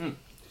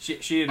 She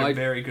did a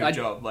very good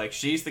job. Like,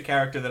 she's the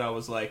character that I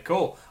was like,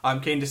 cool,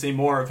 I'm keen to see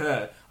more of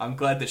her. I'm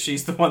glad that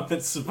she's the one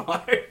that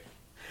survived.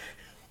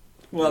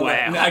 Well,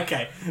 Wow.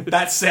 okay,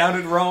 that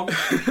sounded wrong.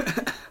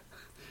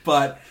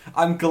 But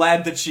I'm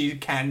glad that she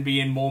can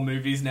be in more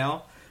movies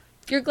now.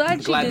 You're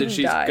glad she Glad didn't that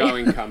she's die.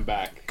 going come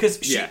back. Because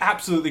she Yeah.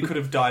 absolutely could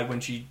have died when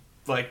she,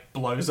 like,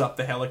 blows up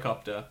the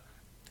helicopter.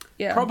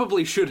 Yeah.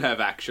 Probably should have,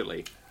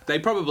 actually. They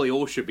probably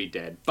all should be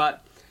dead.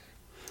 But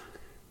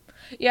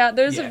Yeah,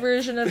 there's Yeah. a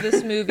version of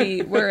this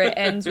movie where it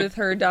ends with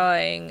her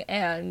dying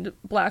and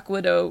Black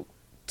Widow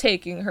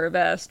taking her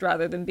vest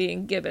rather than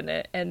being given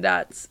it, and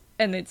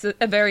it's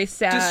a very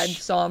sad,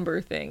 somber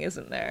thing,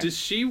 isn't there? does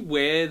she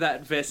wear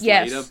that vest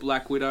Yes. later,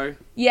 Black Widow?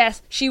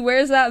 Yes, she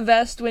wears that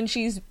vest when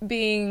she's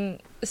being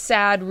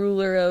sad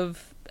ruler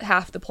of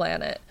half the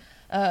planet.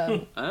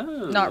 Oh.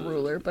 Not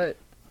ruler, but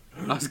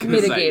I was going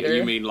to say, Mitigator.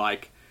 you mean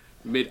like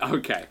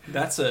okay.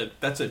 That's a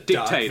dark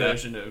Dictator.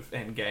 version of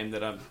Endgame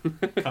that I'm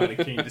kind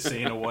of keen to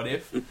see in a what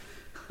if.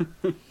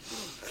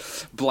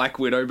 Black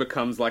Widow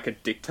becomes like a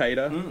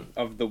dictator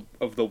of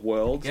the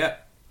world. Yeah.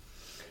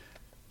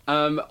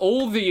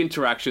 All the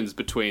interactions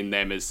between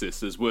them as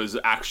sisters was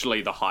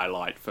actually the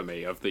highlight for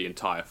me of the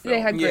entire film.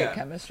 they had great Yeah.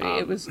 chemistry.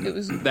 It was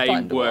They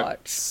fun to worked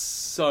watch.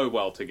 so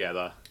well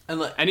together.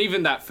 And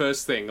even that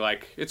first thing,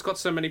 like, it's got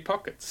so many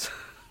pockets.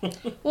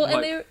 Well,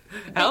 and Like,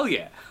 hell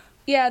yeah.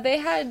 Yeah, they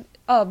had.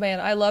 Oh man,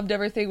 I loved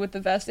everything with the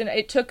vest, and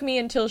it took me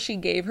until she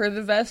gave her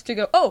the vest to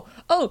go. Oh,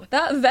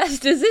 that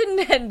vest is in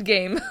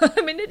Endgame.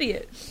 I'm an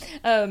idiot.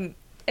 And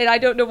I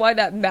don't know why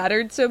that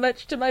mattered so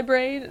much to my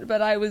brain,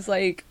 but I was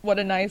like, what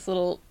a nice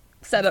little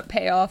setup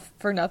payoff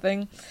for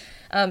nothing.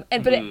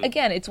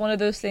 Again, it's one of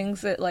those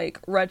things that, like,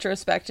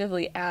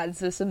 retrospectively adds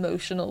this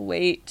emotional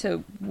weight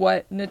to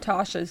what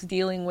Natasha's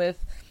dealing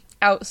with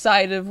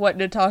outside of what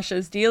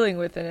Natasha's dealing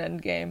with in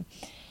Endgame.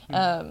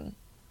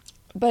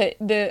 But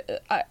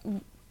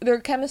their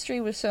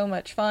chemistry was so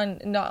much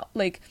fun. Not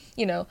like,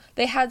 you know,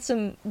 they had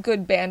some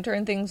good banter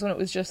and things when it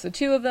was just the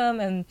two of them,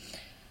 and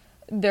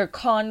their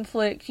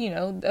conflict, you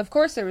know, of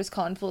course there was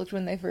conflict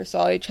when they first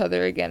saw each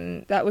other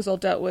again. That was all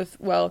dealt with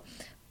well.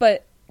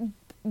 But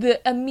the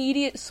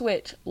immediate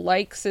switch,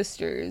 like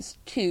sisters,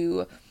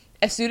 to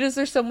as soon as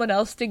there's someone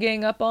else to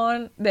gang up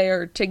on, they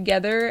are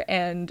together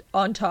and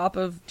on top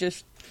of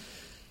just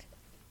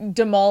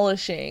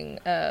demolishing,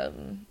 oh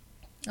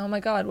my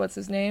god, what's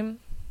his name?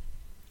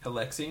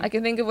 Alexei? I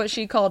can think of what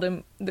she called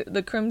him,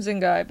 the Crimson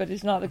guy, but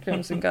he's not the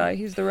Crimson guy,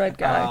 he's the red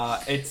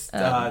guy. It's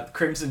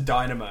Crimson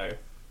Dynamo.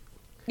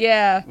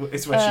 Yeah.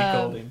 It's what she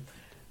called him.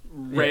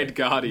 Red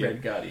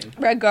Guardian.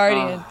 Red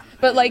Guardian.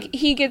 But, like,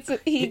 he gets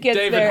David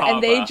there, Harbour.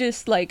 and they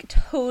just, like,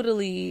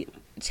 totally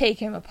take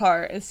him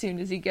apart as soon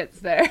as he gets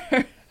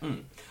there.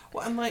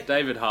 Well, and, like,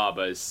 David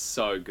Harbour is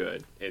so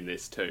good in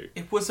this too.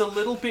 it was a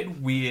little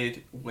bit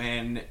weird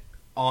when,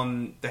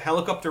 on the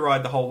helicopter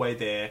ride the whole way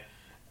there,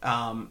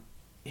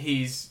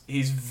 he's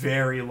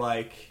very,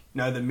 like,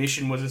 no, the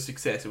mission was a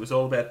success. It was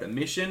all about the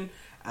mission,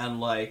 and,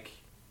 like,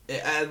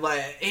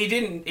 he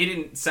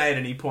didn't say at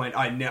any point,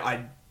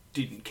 I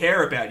didn't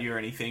care about you or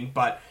anything,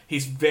 but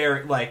he's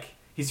very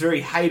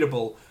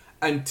hateable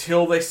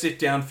until they sit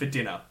down for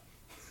dinner.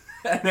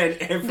 And then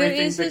everything There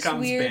is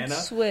becomes this weird banner.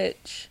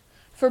 switch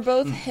for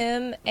both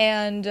him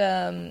and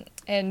is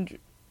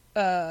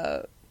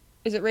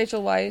it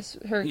Rachel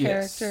Weisz, her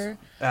Yes. character?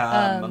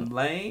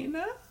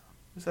 Melena?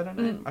 Is that her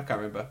name? I can't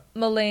remember.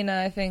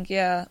 Melena, I think,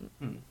 yeah.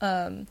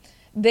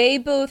 They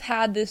both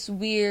had this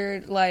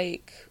weird,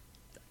 like,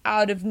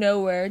 out of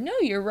nowhere, no,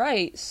 you're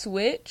right,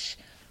 switch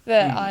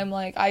that I'm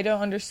like, I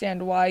don't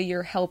understand why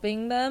you're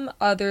helping them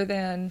other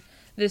than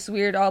this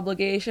weird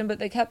obligation, but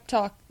they kept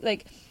I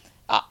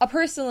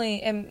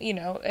personally am, you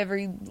know,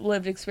 every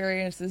lived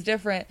experience is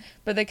different,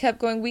 but they kept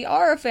going, we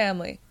are a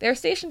family. They're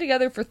stationed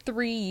together for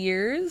 3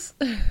 years.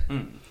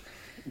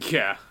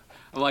 Yeah.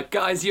 I'm like,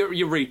 guys,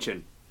 you're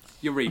reaching.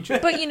 You're reaching.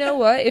 But you know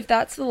what? If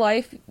that's the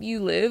life you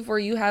live where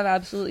you have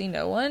absolutely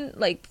no one,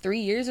 like 3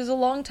 years is a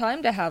long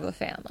time to have a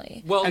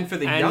family. Well, And for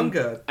the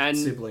younger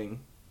sibling,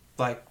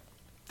 like,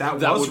 that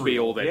was would be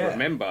real. all they'd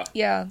remember.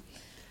 Yeah.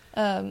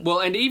 Well,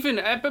 and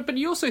even, but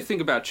you also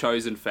think about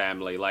chosen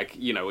family. Like,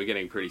 you know, we're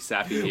getting pretty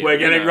sappy here. We're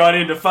getting right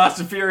into Fast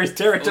and Furious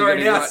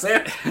territory now, right-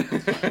 Sam.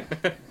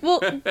 Well,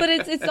 but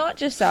it's not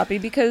just sappy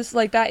because,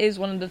 like, that is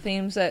one of the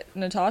themes that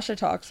Natasha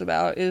talks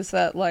about is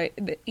that,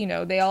 like, you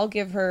know, they all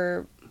give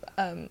her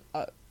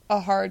a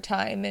hard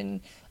time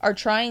and are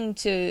trying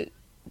to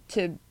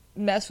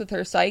mess with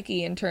her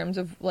psyche in terms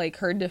of, like,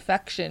 her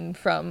defection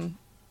from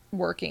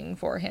working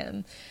for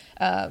him.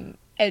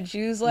 And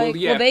she was like,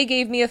 well, they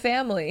gave me a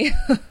family.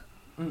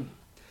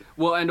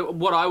 Well, and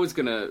what I was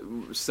going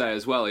to say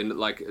as well, in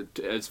like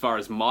as far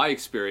as my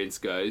experience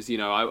goes, you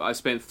know, I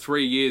spent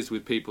 3 years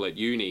with people at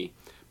uni,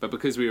 but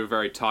because we were a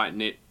very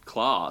tight-knit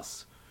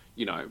class,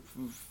 you know,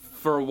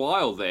 for a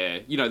while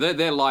there, you know,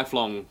 they're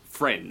lifelong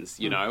friends,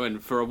 you know,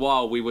 and for a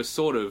while we were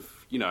sort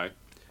of, you know,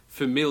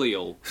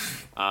 familial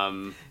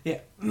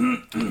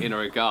in a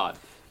regard.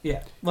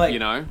 Yeah. Like, you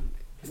know,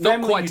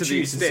 not quite to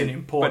the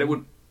extent, but it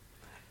would...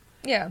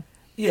 Yeah.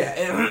 Yeah,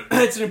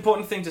 it's an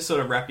important thing to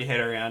sort of wrap your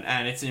head around,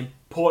 and it's an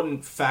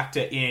important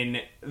factor in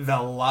the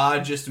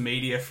largest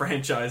media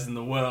franchise in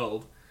the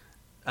world,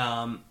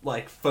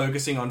 like,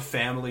 focusing on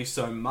family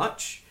so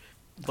much.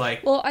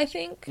 Like, well, I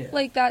think,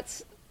 like,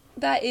 that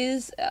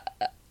is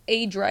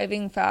a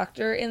driving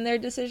factor in their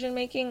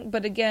decision-making,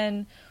 but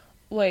again,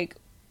 like,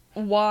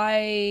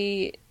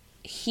 why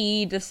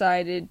he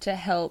decided to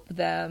help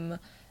them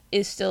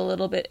is still a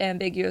little bit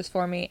ambiguous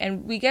for me,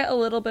 and we get a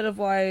little bit of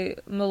why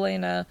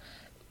Melena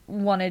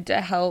wanted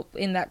to help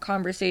in that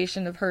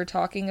conversation of her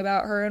talking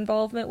about her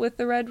involvement with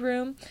the Red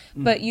Room,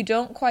 but you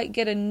don't quite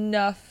get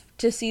enough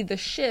to see the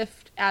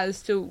shift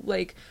as to,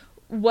 like,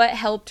 what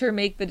helped her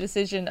make the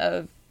decision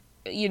of,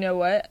 you know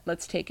what,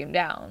 let's take him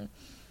down.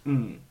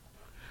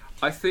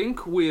 I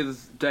think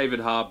with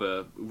David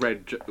Harbour, I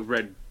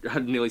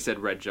nearly said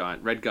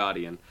Red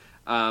Guardian,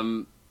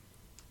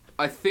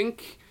 I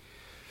think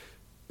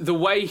the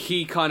way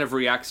he kind of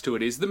reacts to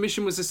it is the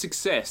mission was a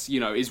success, you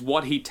know, is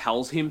what he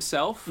tells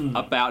himself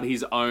about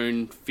his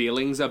own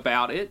feelings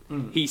about it.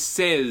 He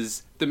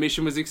says the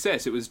mission was a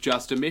success, it was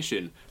just a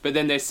mission. But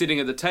then they're sitting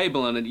at the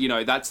table and, you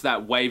know, that's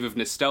that wave of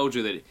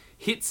nostalgia that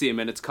hits him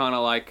and it's kind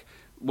of like,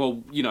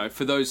 well, you know,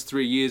 for those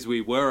 3 years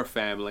we were a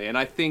family. And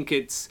I think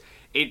it's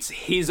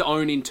his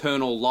own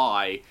internal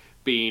lie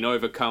being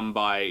overcome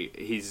by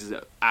his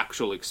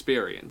actual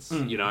experience,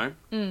 you know?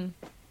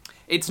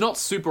 It's not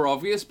super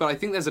obvious, but I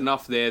think there's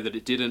enough there that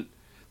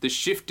the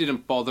shift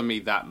didn't bother me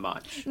that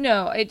much.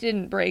 No, it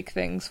didn't break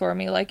things for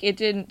me. Like, it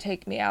didn't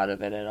take me out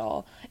of it at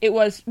all. It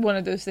was one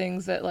of those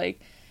things that, like,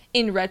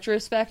 in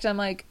retrospect, I'm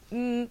like,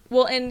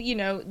 well, and, you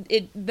know,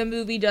 the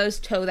movie does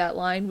toe that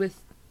line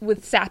with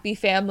with sappy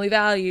family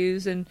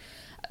values and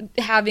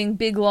having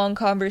big long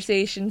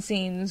conversation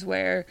scenes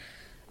where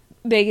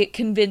they get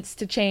convinced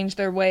to change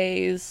their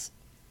ways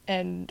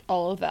and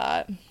all of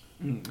that.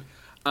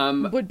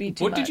 Would be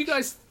too What much. did you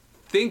guys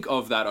think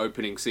of that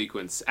opening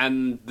sequence?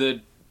 And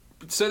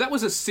so that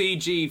was a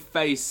CG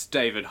face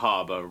David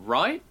Harbour,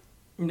 right?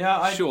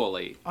 No,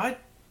 Surely. I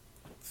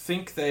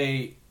think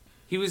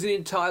He was an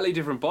entirely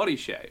different body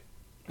shape.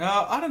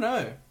 I don't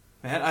know,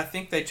 man. I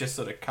think they just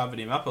sort of covered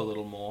him up a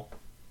little more.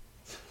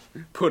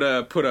 Put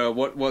a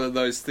what are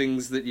those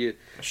things that you...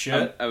 A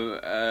shirt? Put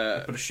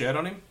a shirt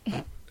on him?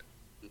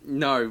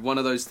 No, one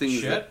of those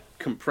things that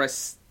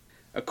compress...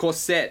 A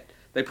corset.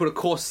 They put a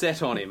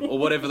corset on him, or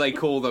whatever they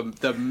call them,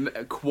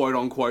 the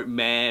quote-unquote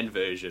man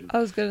version. I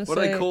was going to say... What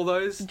do they call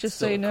those? Just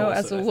so Still you a know,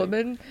 corset, as a I think.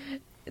 woman,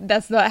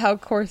 that's not how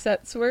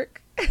corsets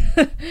work.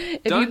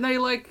 Don't they,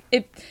 like...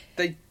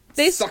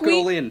 They suck it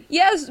all in.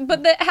 Yes,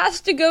 but that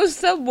has to go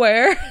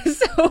somewhere.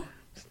 So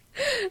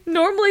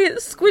normally it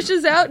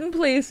squishes out in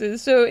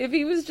places. So if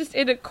he was just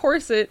in a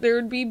corset,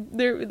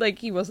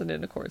 he wasn't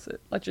in a corset.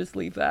 Let's just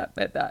leave that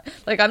at that.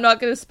 Like, I'm not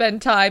going to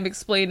spend time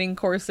explaining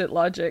corset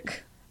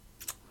logic.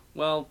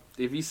 Well,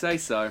 if you say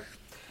so.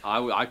 Yeah,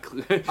 I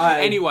he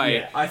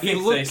think they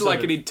looked sort like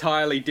of- an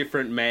entirely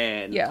different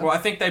man. Yeah. Well, I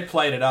think they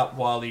played it up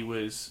while he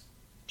was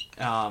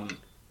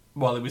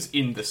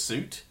in the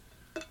suit,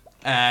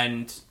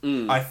 and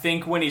I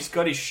think when he's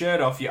got his shirt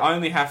off, you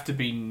only have to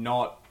be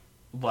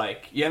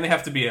you only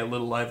have to be a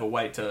little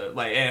overweight to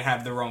and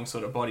have the wrong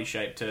sort of body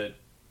shape to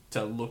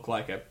look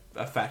like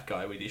a fat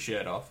guy with his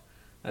shirt off.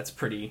 That's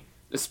pretty.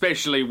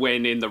 Especially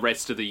when in the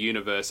rest of the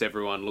universe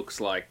everyone looks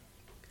like...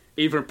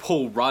 Even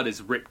Paul Rudd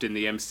is ripped in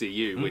the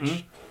MCU,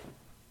 which...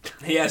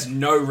 He has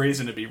no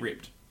reason to be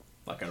ripped,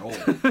 at all.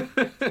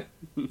 At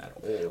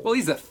all. Well,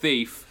 he's a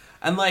thief.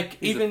 And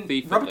He's a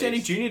thief, at Robert Downey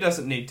least. Jr.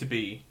 doesn't need to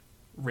be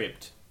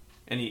ripped,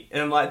 and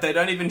they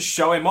don't even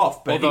show him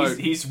off, but Although-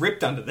 he's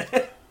ripped under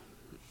there.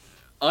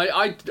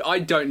 I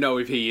don't know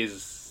if he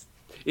is...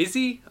 Is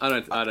he? I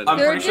don't I'm know.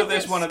 There are pretty sure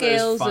there's different one of those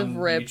scales fun of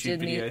ripped YouTube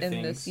video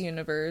in this things.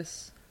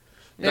 universe.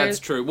 That's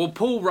true. Well,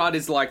 Paul Rudd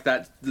is like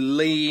that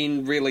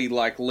lean, really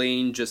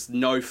lean, just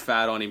no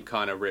fat on him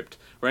kind of ripped.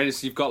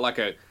 Whereas you've got like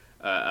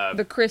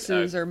The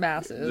Chris's are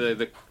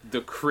massive.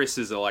 the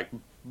Chris's are like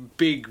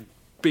big,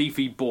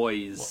 beefy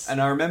boys.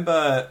 And I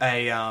remember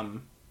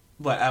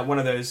one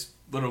of those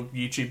little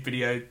YouTube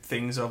video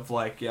things of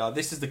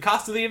this is the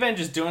cast of the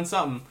Avengers doing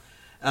something,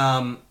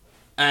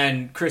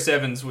 and Chris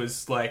Evans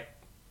was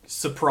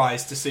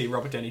surprised to see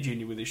Robert Downey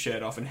Jr. with his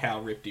shirt off and how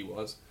ripped he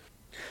was.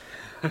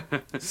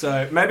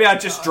 So maybe I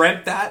just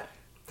dreamt that.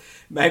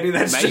 Maybe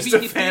that's Maybe just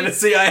a you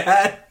fantasy I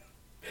had.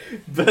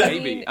 But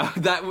Maybe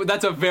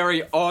that's a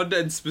very odd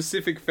and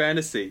specific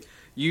fantasy.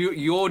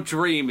 Your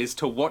dream is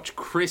to watch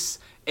Chris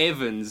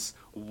Evans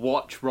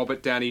watch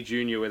Robert Downey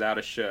Jr. without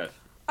a shirt.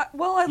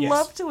 Well, I'd Yes.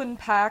 love to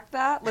unpack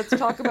that. Let's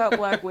talk about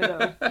Black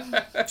Widow.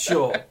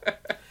 Sure.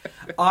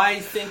 I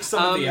think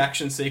some of the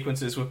action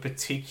sequences were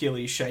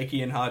particularly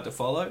shaky and hard to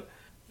follow.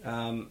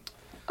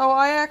 Oh,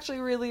 I actually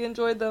really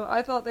enjoyed them.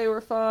 I thought they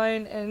were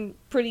fine and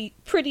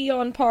pretty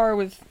on par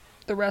with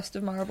the rest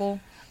of Marvel.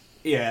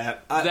 Yeah.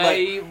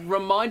 They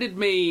reminded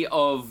me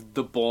of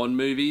the Bourne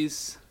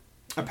movies.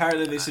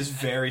 Apparently this is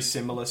very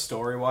similar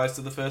story-wise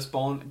to the first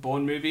Bourne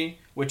movie,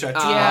 which I Yeah.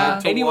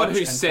 tried to Anyone watch who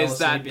and says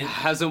fell that asleep in.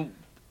 hasn't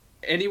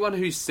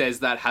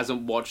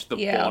watched the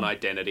Yeah. Bourne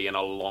Identity in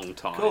a long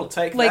time. Cool,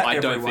 take Like- that, I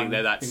don't everyone think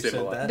they're that who said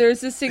similar. that.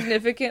 There's a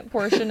significant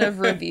portion of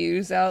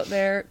reviews out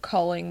there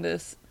calling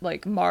this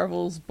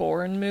Marvel's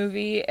Bourne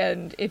movie,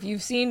 and if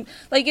you've seen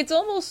it's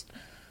almost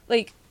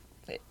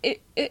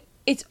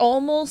it's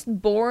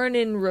almost Bourne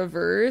in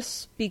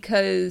reverse,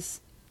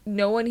 because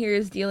no one here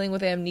is dealing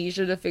with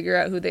amnesia to figure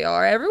out who they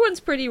are. Everyone's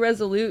pretty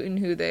resolute in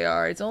who they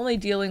are. It's only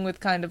dealing with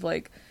kind of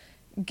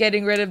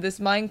getting rid of this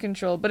mind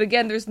control. But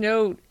again, there's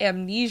no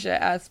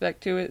amnesia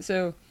aspect to it,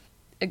 so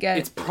again,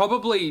 It's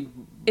probably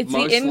it's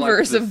most the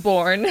inverse like of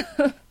Bourne.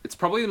 It's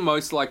probably the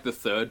most like the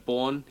third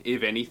Bourne,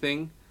 if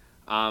anything.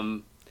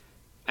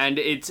 And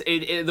it's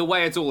the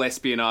way it's all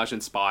espionage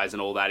and spies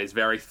and all that is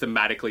very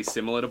thematically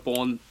similar to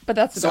Bourne. But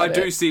that's So I about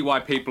do it. see why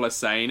people are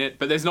saying it,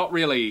 but there's not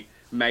really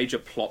major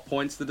plot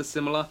points that are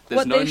similar. There's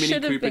What no they Mini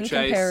should have Cooper been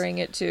chase. comparing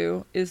it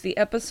to is the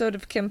episode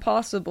of Kim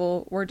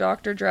Possible where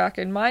Dr.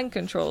 Draken mind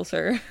controls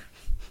her.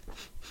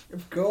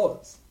 Of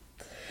course.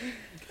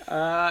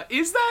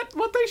 Is that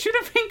what they should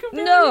have been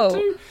comparing it No,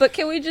 to? but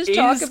can we just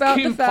talk Is about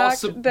Kim the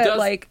fact Possi- that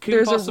does Kim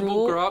there's Possible a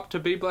rule? grow up to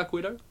be Black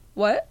Widow?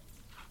 What?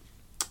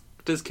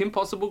 Does Kim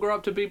Possible grow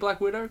up to be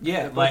Black Widow?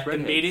 Yeah, They're both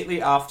redheads.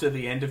 immediately after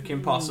the end of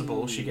Kim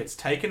Possible, she gets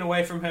taken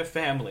away from her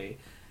family,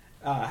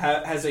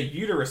 has a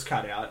uterus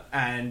cut out,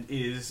 and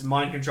is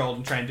mind controlled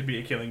and trained to be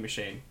a killing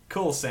machine.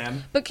 Cool,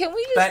 Sam. But can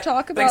we just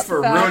talk about Thanks for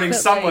the fact ruining that,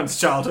 someone's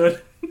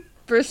childhood.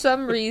 for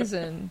some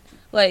reason,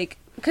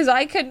 because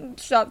I couldn't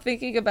stop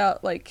thinking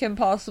about Kim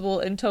Possible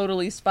and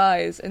Totally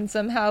Spies, and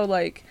somehow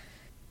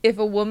if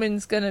a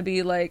woman's gonna be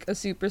a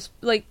super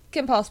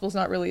Kim Possible's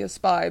not really a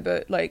spy,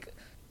 but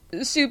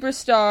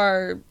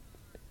superstar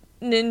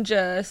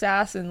ninja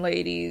assassin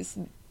ladies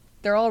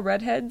they're all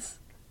redheads.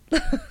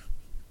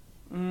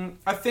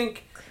 I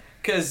think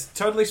because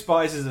Totally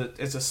Spies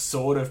is a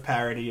sort of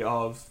parody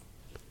of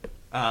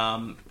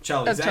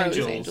Charlie's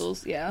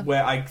Angels, yeah.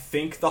 where I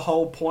think the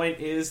whole point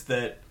is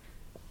that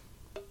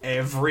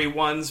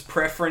everyone's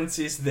preference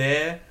is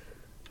there.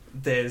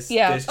 There's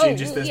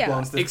gingers, there's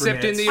blondes, there's except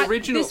brunettes. in the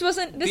original.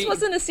 This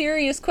wasn't a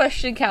serious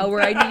question, Cal,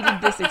 where I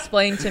needed this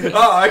explained to me.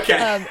 Oh,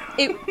 okay.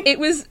 It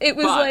was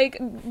like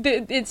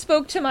it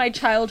spoke to my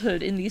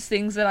childhood in these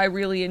things that I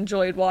really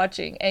enjoyed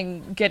watching,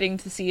 and getting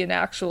to see an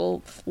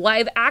actual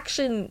live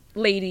action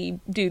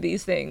lady do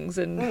these things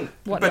and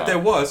whatnot. But there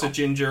was a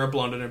ginger, a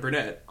blonde, and a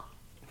brunette.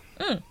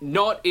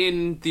 Not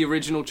in the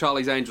original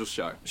Charlie's Angels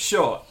show.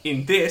 Sure,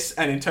 in this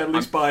and in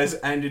Totally Spies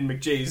and in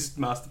McGee's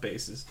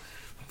masterpieces.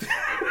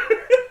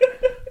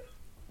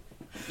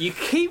 You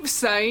keep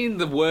saying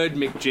the word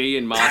McGee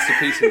and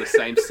masterpiece in the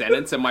same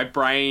sentence, and my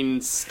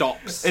brain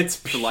stops It's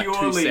for like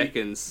 2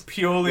 seconds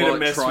purely while to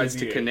mess it tries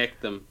with to you.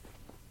 connect them.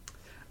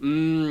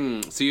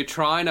 So you're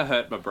trying to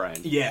hurt my brain.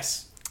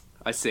 Yes.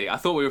 I see. I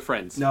thought we were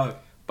friends. No.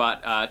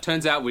 But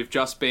turns out we've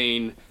just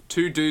been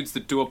two dudes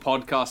that do a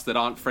podcast that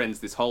aren't friends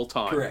this whole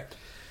time. Correct.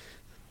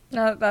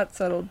 No, that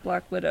settled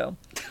Black Widow.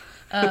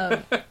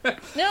 No,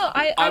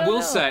 I I don't will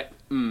know. say,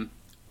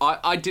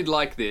 I did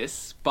like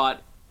this,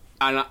 but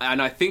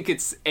and I think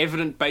it's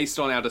evident based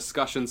on our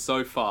discussion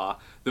so far,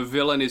 the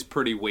villain is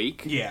pretty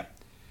weak. Yeah.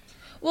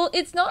 Well,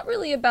 it's not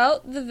really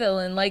about the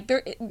villain. Like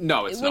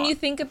No, it's when not. you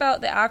think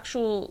about the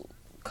actual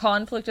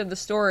conflict of the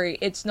story,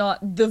 it's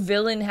not the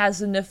villain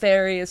has a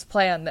nefarious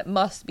plan that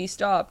must be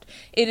stopped.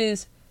 It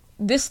is,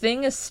 this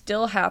thing is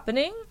still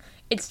happening.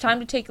 It's time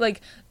to take, like,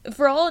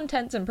 for all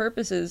intents and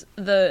purposes,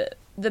 the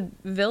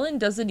villain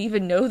doesn't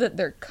even know that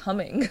they're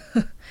coming.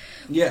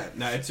 Yeah,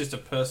 no, it's just a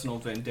personal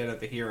vendetta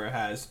the hero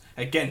has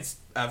against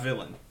a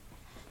villain.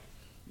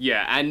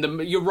 Yeah, and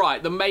you're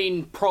right. The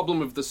main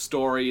problem of the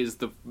story is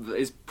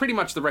pretty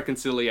much the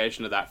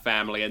reconciliation of that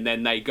family, and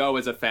then they go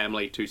as a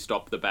family to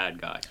stop the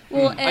bad guy.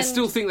 Well, I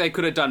still think they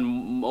could have done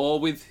more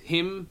with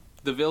him,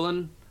 the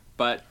villain,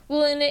 but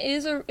well, and it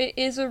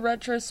is a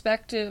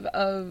retrospective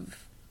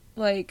of,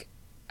 like,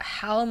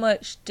 how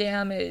much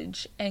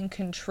damage and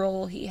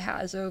control he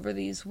has over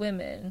these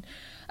women.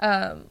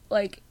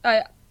 Like,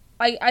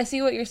 I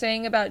see what you're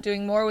saying about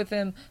doing more with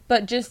him,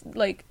 but just,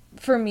 like,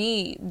 for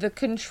me, the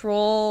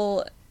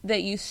control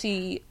that you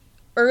see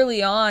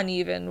early on,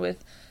 even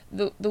with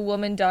the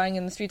woman dying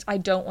in the streets, I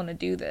don't want to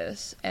do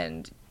this,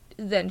 and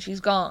then she's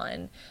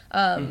gone.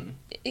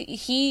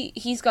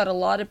 He's got a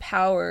lot of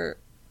power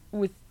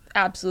with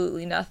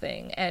absolutely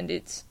nothing, and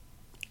it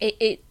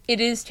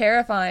is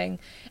terrifying.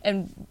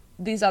 And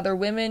these other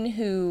women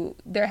who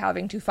they're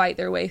having to fight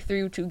their way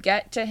through to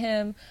get to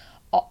him,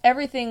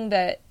 everything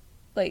that,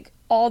 like,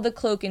 all the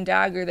cloak and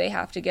dagger they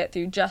have to get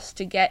through just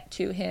to get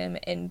to him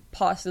and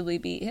possibly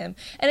beat him.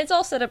 And it's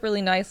all set up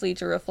really nicely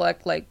to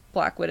reflect, like,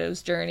 Black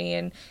Widow's journey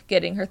and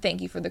getting her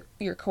thank you for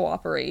your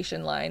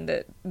cooperation line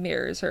that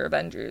mirrors her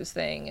Avengers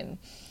thing and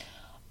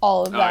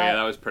all of that. Oh yeah,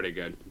 that was pretty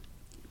good.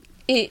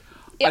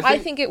 I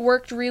think it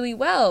worked really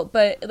well,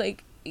 but,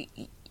 like,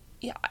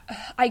 yeah,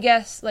 I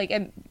guess, like,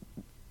 I'm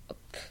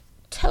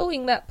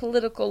towing that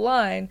political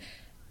line,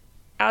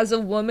 as a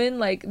woman,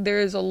 like,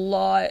 there's a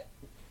lot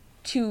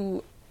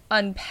to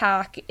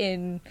unpack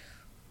in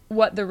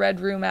what the Red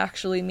Room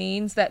actually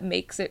means that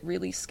makes it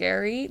really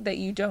scary, that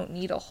you don't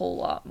need a whole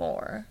lot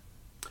more.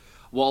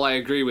 While I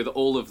agree with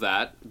all of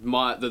that,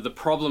 the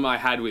problem I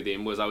had with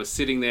him was I was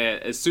sitting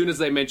there, as soon as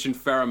they mentioned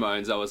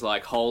pheromones, I was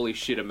like, holy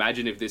shit,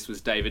 imagine if this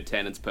was David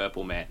Tennant's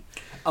Purple Man.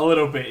 A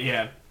little bit,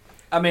 yeah.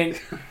 I mean,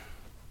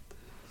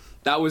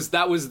 That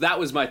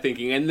was my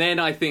thinking. And then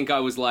I think I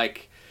was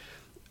like,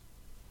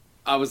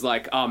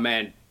 oh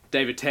man,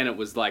 David Tennant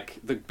was like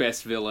the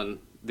best villain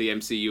the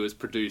MCU has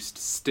produced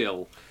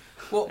still.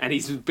 well, And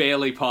he's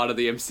barely part of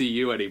the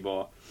MCU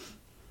anymore.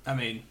 I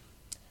mean,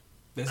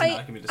 there's an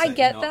argument to say I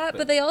get not, that,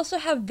 but they also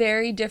have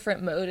very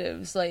different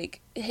motives.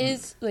 Like,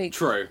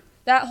 True.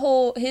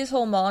 his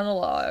whole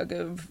monologue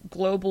of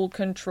global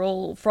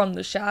control from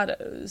the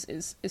shadows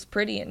is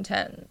pretty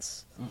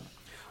intense.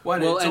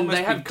 Well, And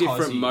they have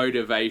different motives.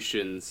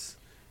 motivations.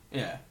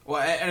 Yeah.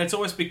 Well, and it's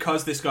almost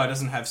because this guy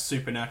doesn't have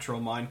supernatural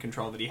mind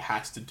control that he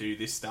has to do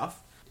this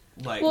stuff.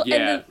 Like, Well,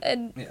 Yeah.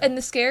 and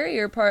the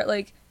scarier part,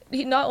 like,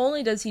 not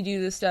only does he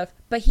do this stuff,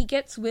 but he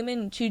gets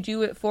women to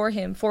do it for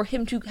him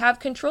to have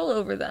control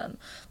over them.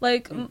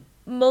 Like,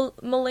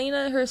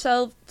 Melena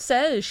herself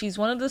says she's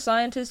one of the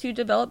scientists who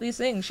developed these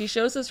things. She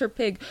shows us her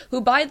pig, who,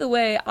 by the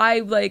way, I,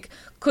 like,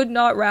 could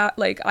not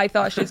I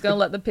thought she was going to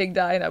let the pig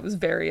die, and I was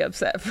very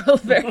upset for a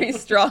very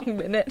strong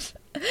minute.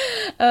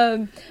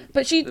 But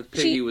The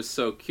piggy was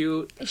so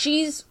cute.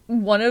 she's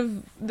one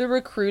of the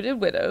recruited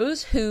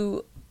widows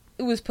who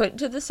was put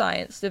into the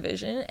science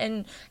division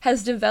and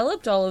has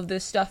developed all of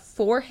this stuff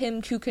for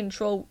him to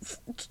control,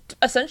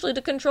 essentially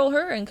to control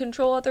her and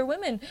control other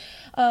women.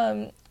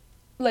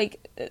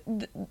 Like,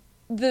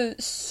 the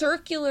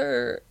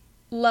circular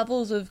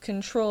levels of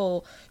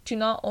control to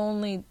not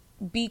only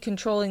be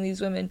controlling these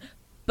women,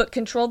 but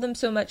control them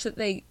so much that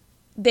they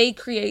they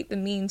create the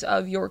means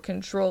of your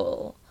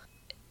control,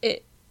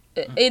 it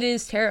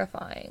is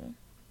terrifying.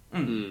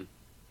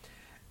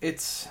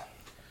 It's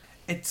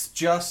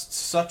just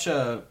such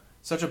a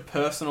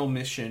personal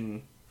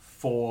mission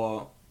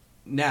for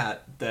Nat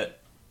that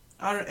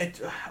I don't.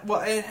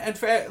 And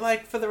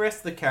for the rest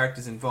of the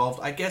characters involved,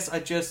 I guess I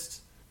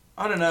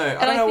don't know.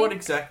 I don't know what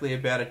exactly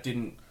about it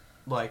didn't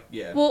like.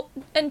 Yeah. Well,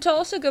 and to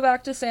also go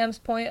back to Sam's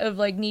point of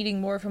like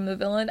needing more from the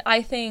villain,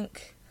 I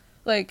think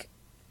like,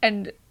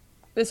 and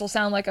this will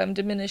sound like I'm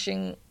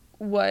diminishing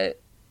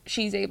what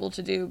she's able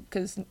to do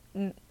because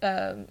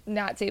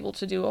Nat's able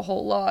to do a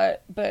whole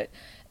lot, but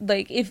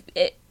like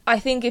I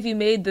think if you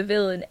made the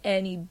villain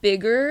any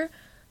bigger,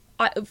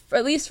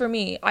 at least for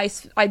me,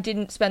 I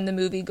didn't spend the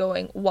movie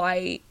going,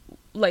 why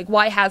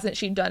hasn't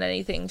she done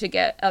anything to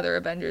get other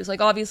Avengers?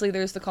 Like, obviously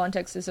there's the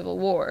context of Civil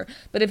War,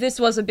 but if this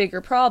was a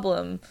bigger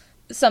problem,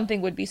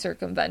 something would be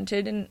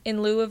circumvented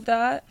in lieu of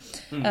that.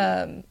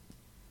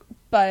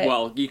 But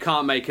well, you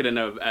can't make it a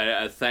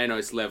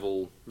Thanos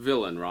level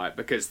villain, right?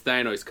 Because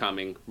Thanos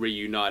coming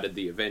reunited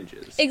the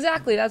Avengers.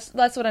 Exactly, that's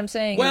what I'm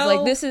saying. Well,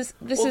 like this is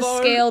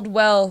scaled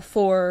well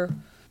for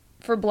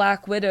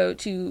Black Widow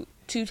to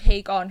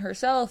take on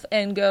herself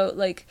and go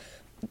like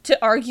to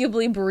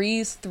arguably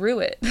breeze through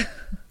it.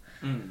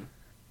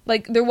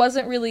 Like there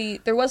wasn't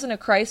a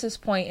crisis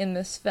point in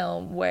this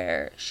film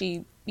where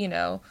she, you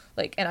know,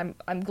 like, and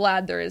I'm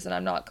glad there is, and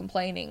I'm not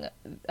complaining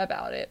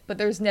about it, but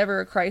there's never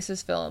a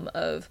crisis film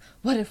of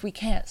what if we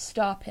can't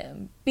stop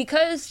him,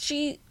 because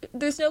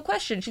there's no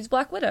question she's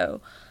Black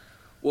Widow.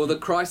 Well, the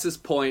crisis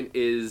point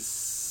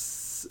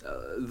is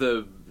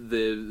the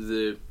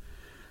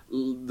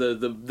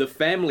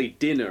family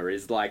dinner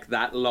is like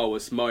that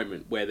lowest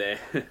moment where it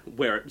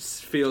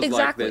feels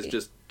like there's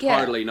just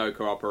totally no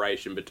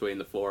cooperation between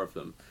the four of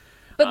them.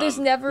 But there's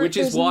never a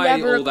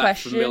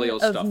question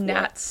of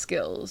Nat's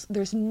skills.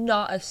 There's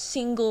not a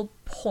single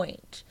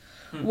point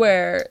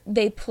where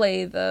they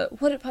play the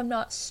 "what if I'm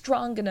not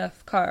strong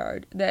enough"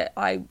 card that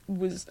I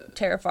was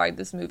terrified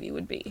this movie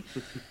would be.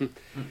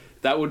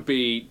 That would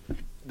be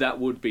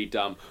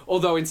dumb.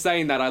 Although in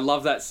saying that, I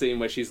love that scene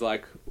where she's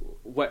like,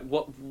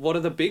 what are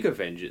the big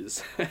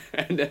Avengers?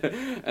 and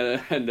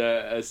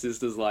her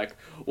sister's like,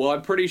 well,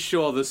 I'm pretty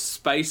sure the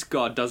space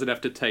god doesn't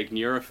have to take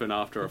Nurofen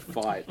after a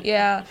fight.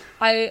 Yeah,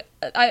 I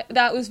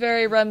that was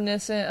very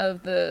reminiscent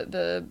of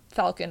the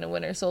Falcon and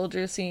Winter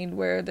Soldier scene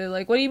where they're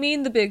like, what do you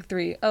mean the big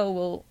three? Oh,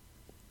 well,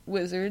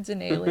 wizards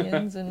and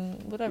aliens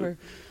and whatever.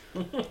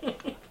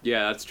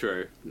 Yeah, that's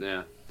true.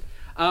 Yeah.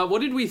 Where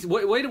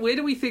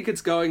do we think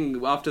it's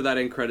going after that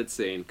end credit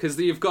scene? Because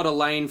you've got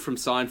Elaine from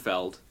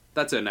Seinfeld.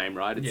 That's her name,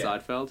 right? It's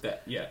Seinfeld.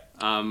 Yeah.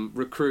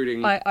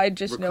 Recruiting. I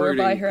just know her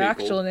by her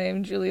actual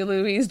name, Julia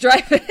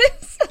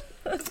Louis-Dreyfus.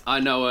 I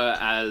know her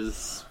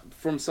as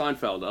from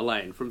Seinfeld,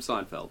 Elaine from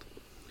Seinfeld.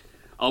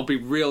 I'll be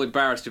real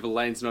embarrassed if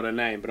Elaine's not her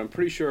name, but I'm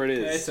pretty sure it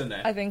is. Yeah, it's her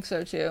name. I think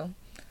so too.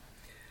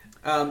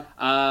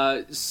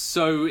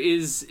 So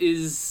is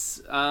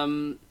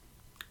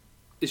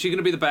she going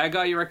to be the bad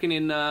guy? You reckon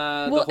in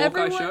the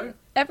Hawkeye show?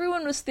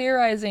 Everyone was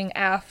theorizing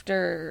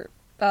after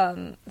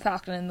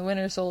Falcon and the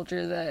Winter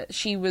Soldier that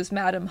she was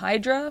Madam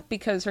Hydra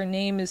because her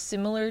name is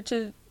similar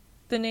to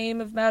the name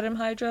of Madam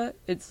Hydra.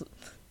 It's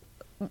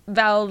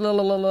Val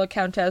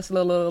Countess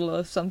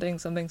something.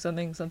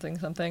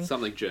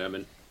 Something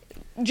German.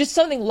 Just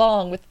something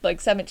long with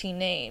like 17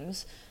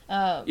 names.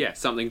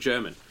 Something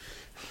German.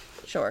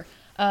 Sure.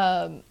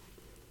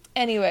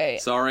 Anyway.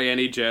 Sorry,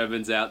 any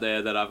Germans out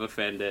there that I've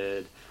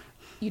offended.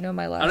 You know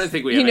my last. I don't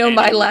think we. You know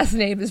my last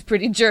name is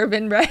pretty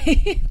German,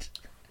 right?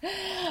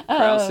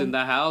 Kraus in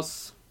the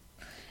house.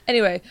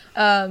 Anyway,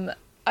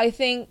 I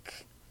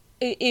think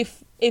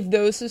if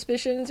those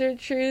suspicions are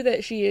true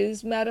that she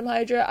is Madam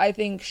Hydra, I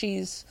think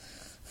she's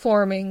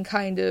forming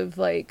kind of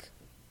like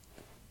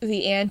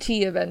the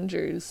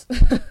anti-Avengers.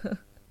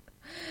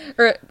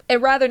 Or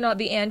rather not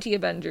the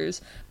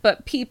anti-Avengers,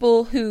 but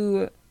people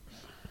who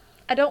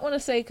I don't want to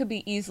say could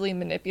be easily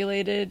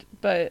manipulated,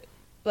 but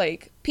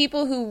like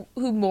people who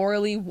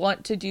morally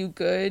want to do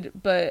good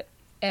but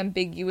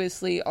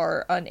ambiguously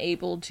are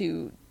unable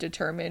to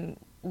determine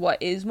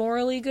what is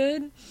morally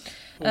good.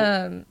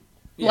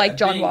 Like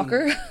John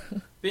Walker.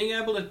 Being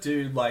able to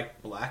do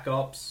like Black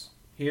Ops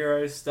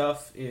hero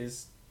stuff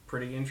is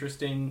pretty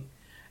interesting.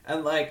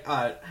 And like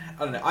I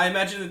don't know, I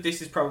imagine that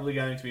this is probably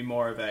going to be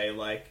more of a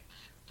like,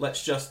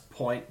 let's just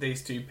point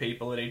these two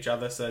people at each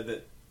other so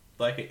that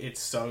like it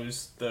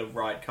sows the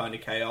right kind of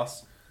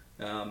chaos.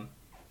 No, I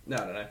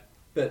don't know.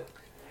 But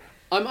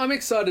I'm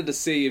excited to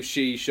see if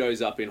she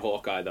shows up in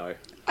Hawkeye, though.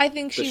 I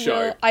think she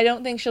will. I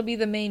don't think she'll be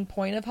the main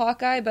point of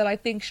Hawkeye, but I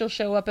think she'll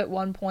show up at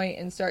one point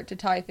and start to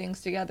tie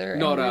things together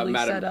and really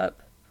set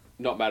up.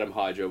 Not Madam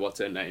Hydra. What's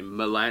her name?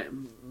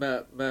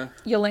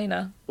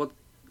 Yelena. What?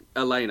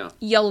 Elena.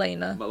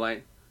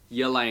 Yelena.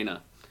 Yelena.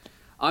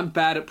 I'm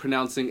bad at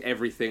pronouncing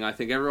everything. I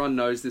think everyone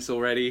knows this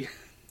already.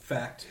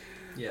 Fact.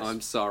 Yes.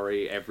 I'm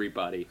sorry,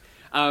 everybody.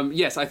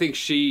 Yes, I think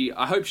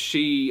I hope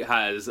she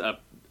has a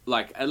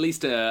like at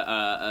least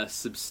a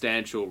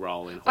substantial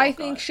role in Hawkeye. I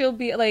think she'll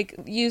be, like,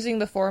 using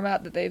the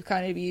format that they've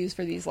kind of used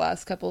for these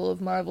last couple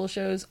of Marvel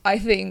shows. I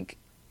think,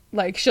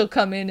 like, she'll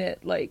come in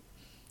at, like,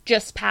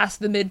 just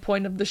past the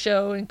midpoint of the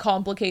show and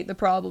complicate the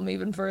problem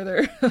even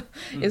further,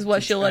 is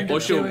what she'll end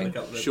up doing.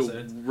 She'll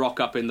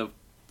rock up in the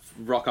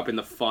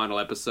final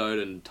episode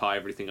and tie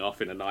everything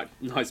off in a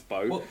nice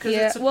bow. Well,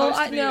 it's supposed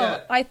to be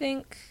about... I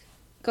think...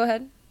 Go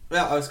ahead.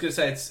 Well, I was going to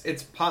say,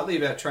 it's partly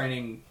about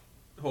training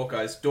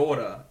Hawkeye's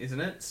daughter,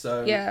 isn't it?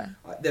 So yeah.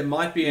 There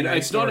might be an A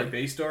it's story, not a...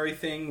 B story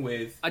thing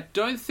with... I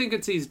don't think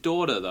it's his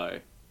daughter, though.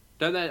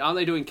 Aren't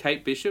they doing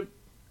Kate Bishop?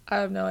 I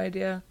have no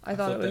idea. I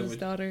thought it was his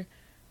daughter.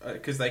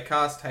 Because they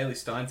cast Haley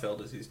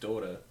Steinfeld as his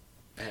daughter.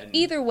 And...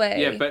 Either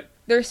way, yeah, but...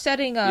 they're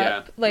setting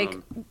up,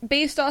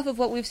 based off of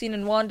what we've seen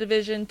in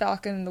WandaVision,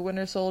 Falcon and the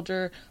Winter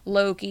Soldier,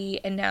 Loki,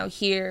 and now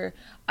here,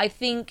 I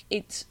think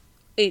it's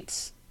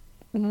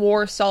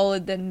more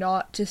solid than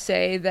not to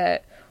say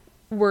that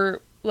we're,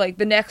 like,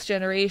 the next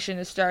generation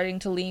is starting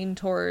to lean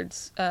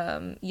towards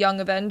Young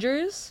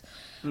Avengers.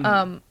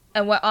 Mm-hmm.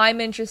 And what I'm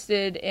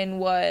interested in,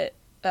 what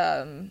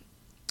I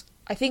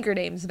think her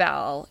name's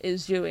Val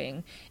is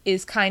doing,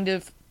 is kind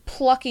of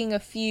plucking a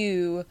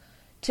few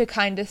to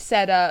kind of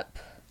set up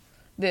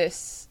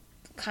this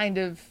kind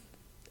of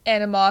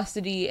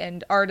animosity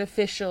and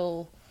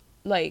artificial,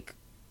 like,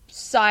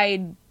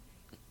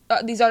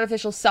 these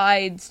artificial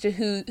sides to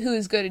who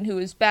is good and who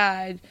is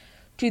bad,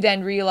 to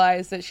then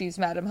realize that she's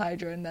Madam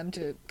Hydra and them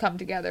to come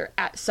together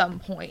at some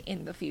point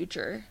in the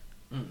future.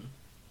 Mm.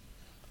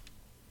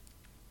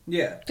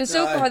 Yeah. Because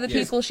so far the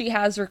people she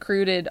has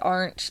recruited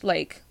aren't,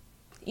 like,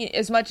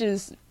 as much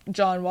as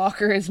John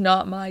Walker is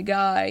not my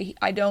guy,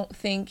 I don't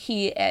think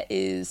he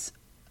is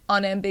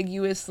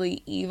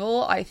unambiguously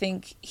evil. I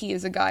think he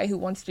is a guy who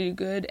wants to do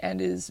good and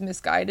is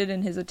misguided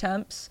in his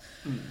attempts.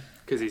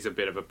 Because he's a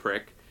bit of a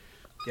prick.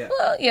 Yeah.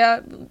 Well, yeah,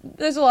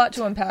 there's a lot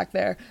to unpack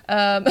there.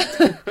 But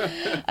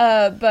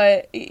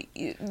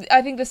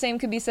I think the same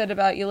could be said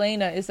about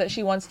Yelena, is that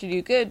she wants to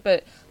do good,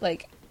 but,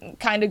 like,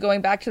 kind of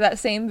going back to that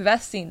same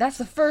vest scene, that's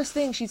the first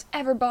thing she's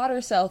ever bought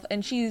herself,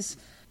 and she's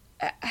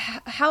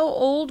how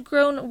old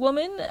grown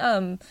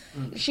woman?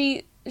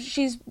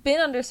 She's been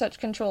under such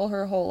control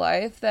her whole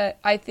life that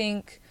I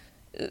think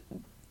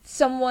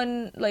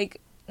someone,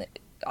 like,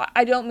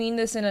 I don't mean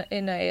this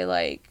in a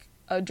like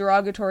a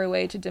derogatory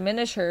way to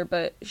diminish her,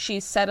 but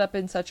she's set up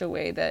in such a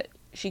way that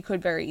she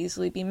could very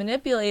easily be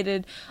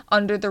manipulated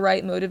under the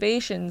right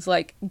motivations,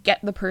 like get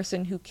the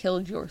person who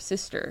killed your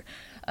sister,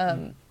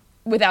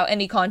 without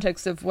any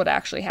context of what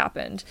actually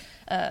happened.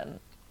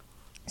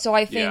 So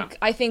I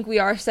think we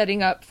are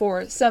setting up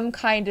for some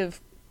kind of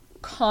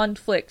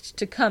conflict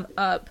to come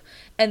up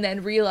and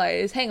then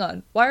realize, hang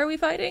on, why are we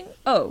fighting?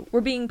 Oh,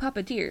 we're being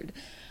puppeteered,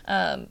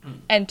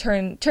 and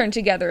turn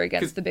together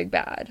against the big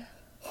bad.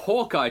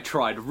 Hawkeye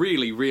tried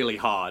really, really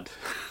hard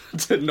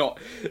for Nat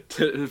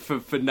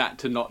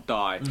to not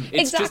die.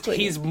 It's exactly.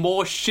 Just he's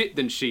more shit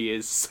than she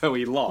is, so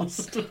he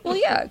lost. Well,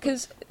 yeah,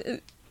 because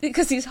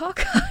he's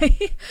Hawkeye,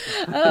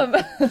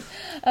 and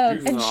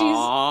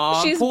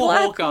she's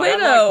Black Hawkeye.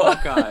 Widow. I like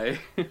Hawkeye.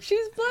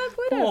 She's Black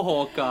Widow. Poor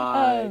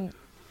Hawkeye.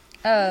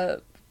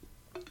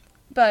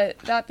 But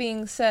that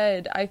being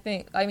said, I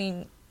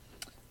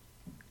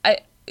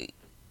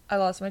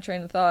lost my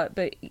train of thought,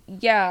 but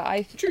yeah,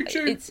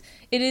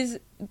 it is,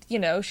 you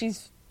know,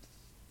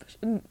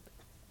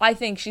 I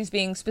think she's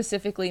being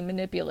specifically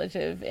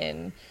manipulative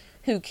in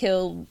who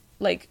killed,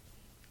 like,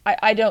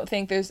 I don't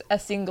think there's a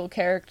single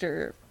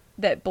character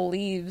that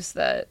believes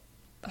that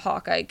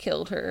Hawkeye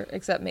killed her,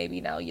 except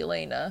maybe now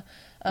Yelena,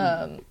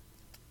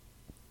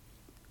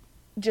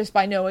 just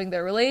by knowing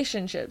their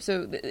relationship.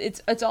 So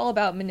it's all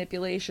about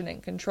manipulation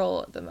and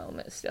control at the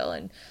moment still,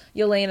 and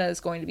Yelena is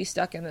going to be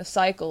stuck in this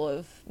cycle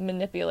of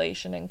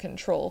manipulation and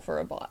control for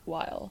a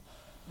while.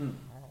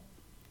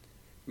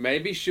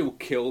 Maybe she'll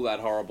kill that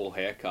horrible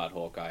haircut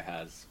Hawkeye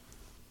has.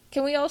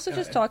 Can we also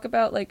just talk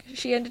about, like,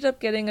 she ended up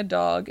getting a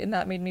dog, and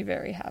that made me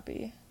very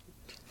happy.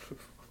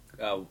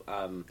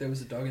 There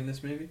was a dog in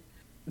this movie?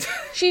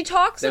 She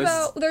talks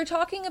they're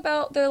talking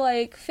about their,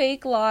 like,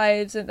 fake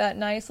lives and that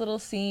nice little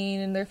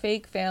scene and their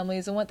fake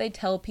families and what they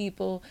tell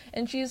people,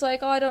 and she's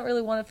like, oh, I don't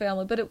really want a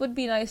family, but it would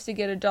be nice to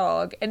get a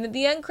dog. And in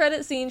the end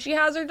credit scene, she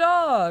has her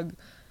dog.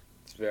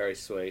 It's very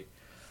sweet.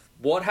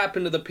 What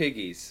happened to the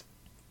piggies?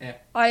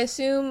 I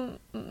assume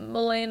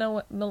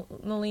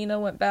Melina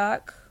went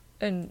back,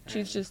 and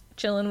she's just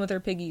chilling with her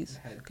piggies,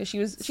 because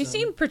she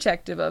seemed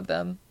protective of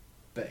them.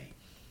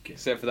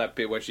 Except for that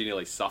bit where she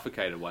nearly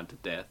suffocated one to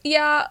death.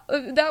 Yeah,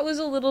 that was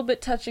a little bit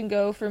touch and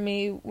go for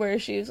me, where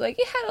she was like,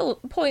 you had a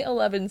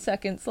 0.11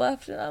 seconds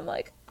left, and I'm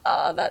like,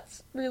 oh,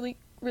 that's really,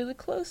 really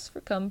close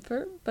for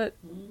comfort, but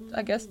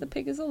I guess the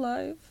pig is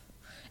alive.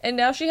 And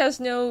now she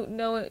has no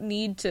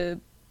need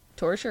to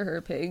torture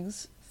her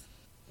pigs.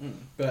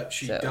 But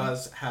she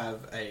does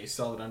have a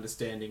solid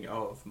understanding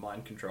of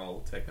mind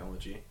control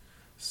technology,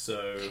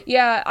 so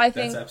yeah, I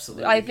think that's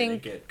absolutely going to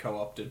get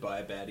co-opted by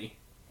a baddie.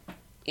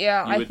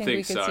 Yeah, I think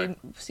we could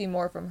see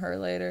more from her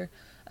later.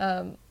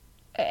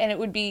 and it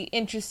would be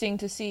interesting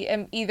to see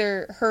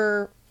either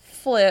her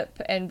flip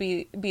and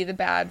be the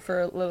bad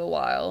for a little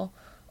while,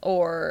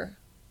 or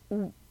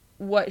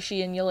what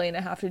she and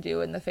Yelena have to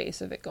do in the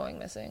face of it going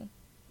missing.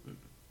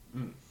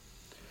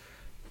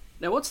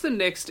 Now, what's the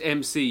next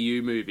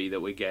MCU movie that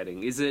we're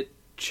getting? Is it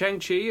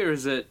Shang-Chi or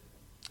is it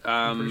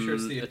I'm pretty sure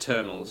it's the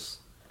Eternals?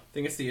 I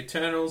think it's the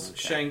Eternals,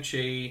 Okay.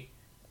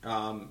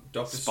 Shang-Chi,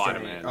 Doctor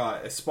Spider-Man.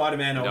 Strange.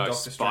 Spider-Man or No,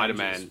 Doctor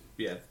Spider-Man. Strange.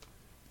 Yeah,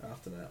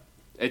 after that.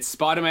 It's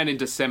Spider-Man in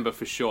December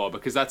for sure,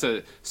 because that's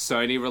a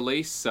Sony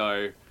release,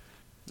 so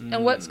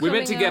And what's we're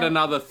meant to coming get out-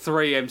 another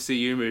 3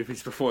 MCU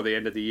movies before the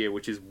end of the year,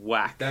 which is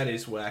whack. That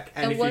is whack.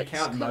 And And if you what's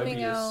count coming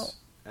Mobius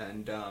out-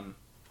 and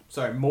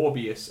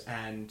Morbius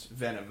and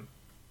Venom,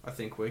 I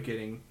think we're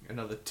getting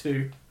another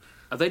 2.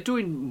 Are they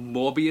doing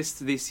Morbius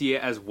this year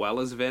as well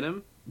as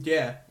Venom?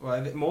 Yeah,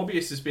 well,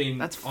 Morbius has been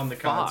That's on the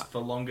cards fucked. for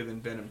longer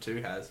than Venom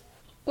 2 has.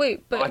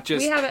 Wait, but I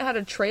just- we haven't had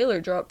a trailer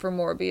drop for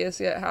Morbius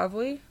yet, have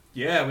we?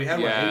 Yeah, we had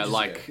one Yeah, ages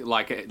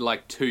ago.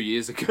 like 2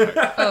 years ago.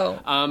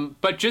 Oh,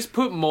 But just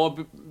put is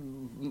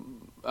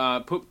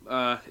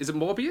it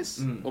Morbius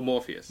or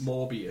Morpheus?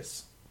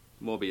 Morbius.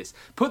 Morbius.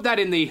 Put that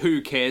in the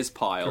who cares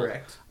pile.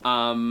 Correct.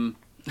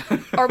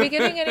 are we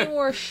getting any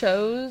more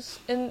shows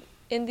in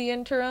the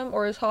interim,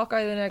 or is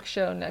Hawkeye the next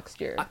show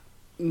next year?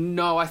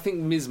 No, I think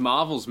Ms.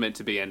 Marvel's meant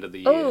to be end of the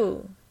year.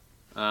 Oh,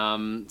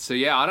 So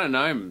yeah, I don't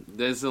know.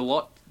 There's a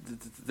lot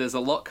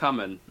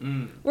coming.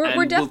 we're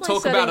And definitely we'll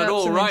talk setting about it up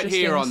all some right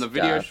here interesting on the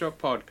Video stuff.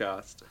 Shop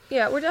podcast.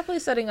 Yeah, we're definitely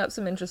setting up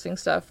some interesting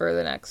stuff for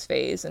the next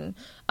phase and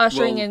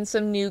ushering Well- in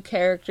some new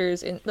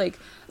characters. In like,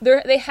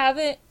 they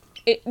haven't.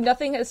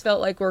 Nothing has felt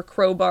like we're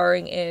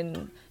crowbarring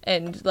in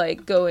and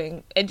like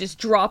going and just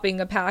dropping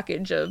a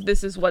package of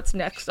this is what's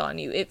next on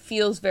you. It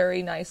feels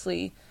very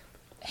nicely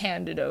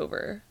handed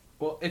over.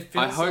 Well, it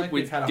feels I hope like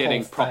we're we've had a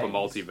getting whole proper phase.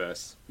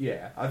 multiverse.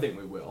 Yeah, I think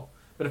we will.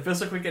 But it feels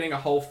like we're getting a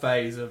whole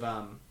phase of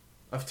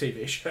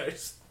TV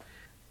shows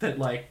that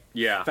like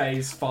Yeah.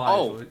 phase 5.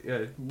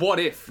 Oh. What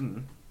if?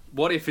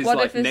 What if is What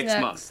like if is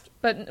next month?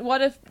 But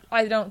what if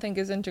I don't think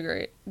is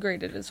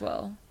integrated as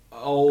well?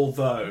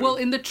 Although, Well,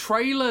 in the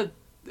trailer,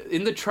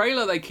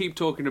 they keep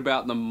talking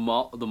about the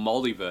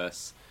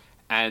multiverse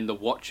and the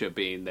Watcher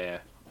being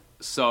there,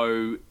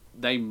 so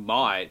they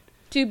might.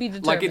 To be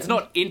determined. Like, it's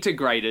not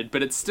integrated,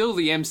 but it's still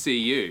the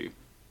MCU.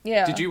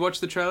 Yeah. Did you watch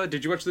the trailer?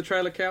 Did you watch the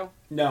trailer, Cal?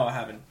 no, I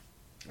haven't.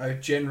 I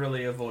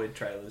generally avoid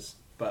trailers,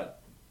 but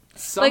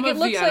Some Like, it of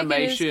looks the like it is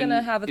animation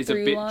gonna have a is a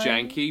bit through line.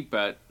 janky,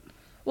 but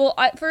Well,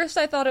 at first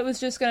I thought it was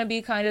just going to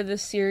be kind of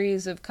this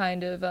series of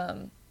kind of,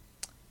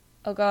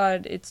 oh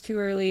god, it's too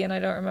early and I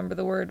don't remember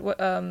the word. What,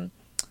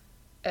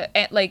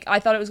 like, I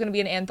thought it was going to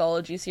be an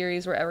anthology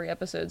series where every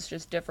episode's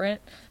just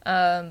different.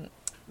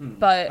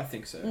 But I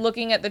think so.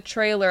 looking at the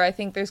trailer, I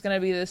think there's going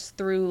to be this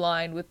through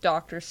line with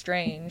Doctor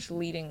Strange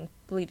leading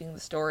the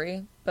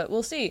story. But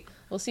we'll see.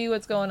 We'll see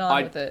what's going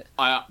on with it.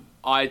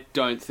 I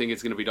don't think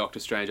it's going to be Doctor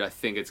Strange. I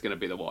think it's going to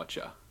be the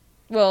Watcher.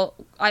 Well,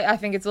 I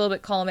think it's a little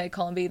bit column A,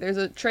 column B. There's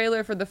a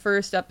trailer for the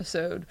first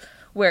episode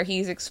where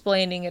he's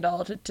explaining it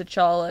all to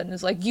T'Challa and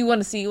is like, you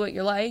want to see what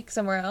you're like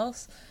somewhere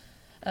else?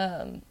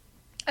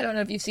 I don't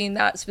know if you've seen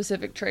that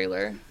specific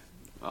trailer.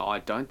 Oh, I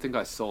don't think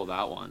I saw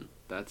that one.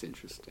 That's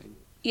interesting.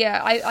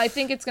 Yeah, I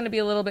think it's going to be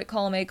a little bit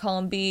column A,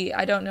 column B.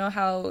 I don't know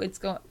how it's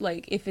going,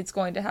 like, if it's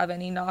going to have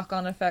any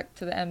knock-on effect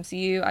to the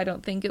MCU. I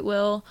don't think it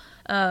will.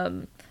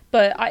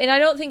 But I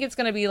don't think it's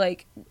going to be,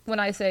 like, when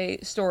I say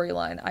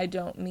storyline, I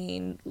don't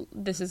mean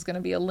this is going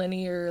to be a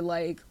linear,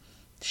 like,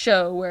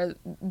 show where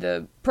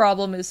the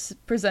problem is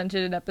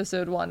presented in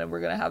episode 1 and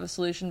we're going to have a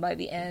solution by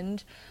the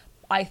end.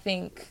 I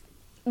think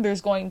there's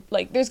going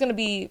to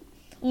be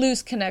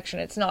loose connection.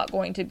 It's not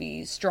going to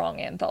be strong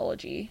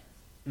anthology.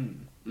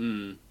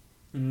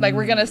 Like,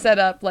 we're going to set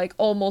up, like,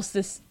 almost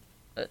this,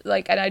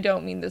 like, and I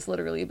don't mean this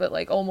literally, but,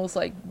 like, almost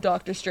like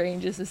Doctor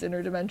Strange is this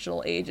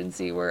interdimensional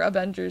agency where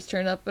Avengers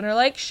turn up and are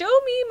like, show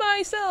me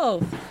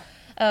myself!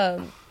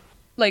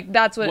 Like,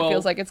 that's what it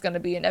feels like it's going to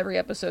be. In every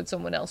episode,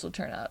 someone else will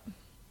turn up.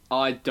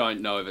 I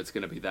don't know if it's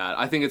going to be that.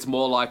 I think it's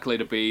more likely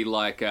to be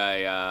like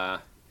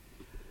a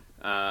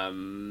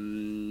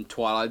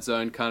Twilight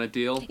Zone kind of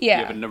deal. Yeah.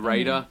 You have a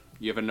narrator.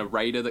 You have a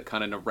narrator that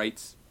kind of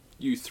narrates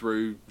you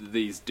through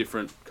these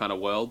different kind of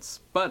worlds.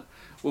 But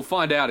we'll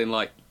find out in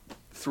like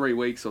 3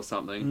 weeks or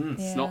something.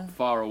 It's Yeah. not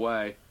far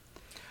away.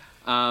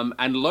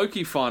 And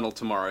Loki final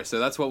tomorrow, so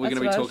that's what we're That's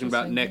going to what be I was talking just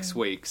about thinking. next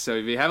week. So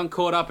if you haven't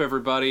caught up,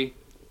 everybody,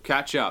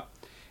 catch up.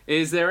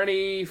 Is there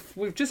any...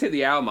 We've just hit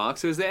the hour mark,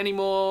 so is there any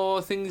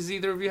more things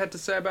either of you had to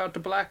say about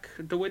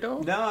the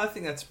Widow? no, I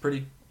think that's a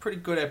pretty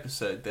good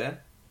episode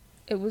there.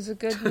 It was a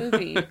good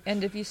movie,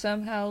 and if you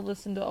somehow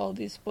listen to all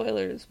these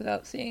spoilers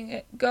without seeing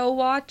it, go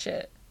watch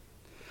it.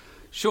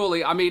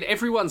 Surely, I mean,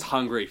 everyone's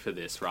hungry for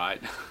this,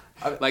 right?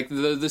 Like,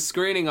 the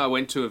screening I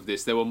went to of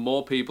this, there were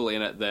more people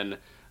in it than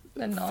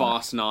And not.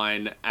 Fast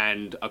 9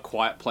 and A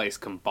Quiet Place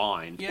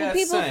combined. Yeah, Well,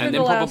 people same. for And the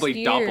then last probably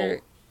year, double.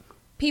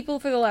 people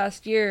for the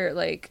last year,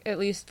 like, at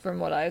least from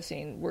what I've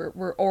seen,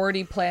 were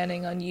already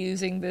planning on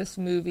using this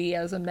movie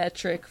as a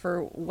metric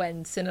for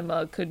when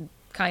cinema could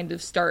kind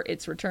of start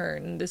its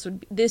return. This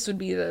would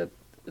be the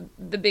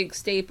big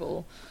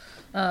staple.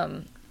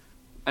 And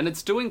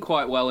it's doing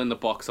quite well in the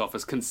box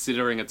office,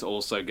 considering it's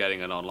also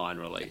getting an online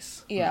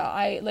release.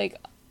 Yeah,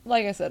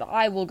 like I said,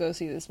 I will go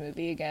see this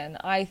movie again.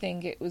 I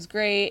think it was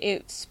great.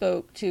 It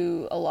spoke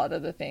to a lot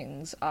of the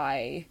things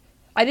I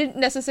didn't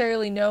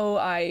necessarily know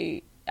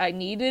I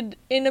needed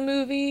in a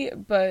movie,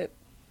 but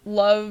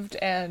loved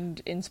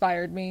and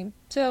inspired me.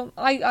 So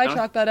I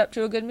chalk that up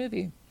to a good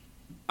movie.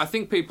 I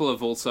think people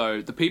have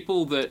also,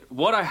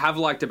 what I have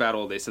liked about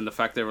all this and the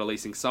fact they're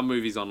releasing some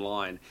movies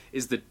online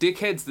is the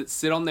dickheads that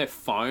sit on their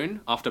phone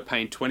after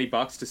paying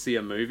 $20 to see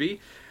a movie,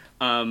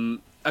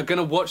 are going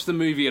to watch the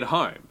movie at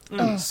home.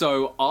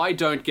 So I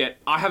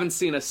haven't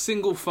seen a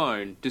single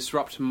phone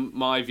disrupt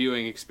my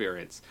viewing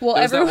experience. Well,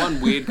 There was that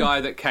one weird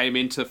guy that came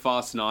into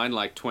Fast 9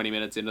 like 20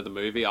 minutes into the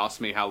movie,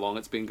 asked me how long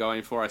it's been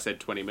going for. I said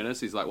 20 minutes.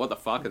 He's like, what the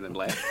fuck? And then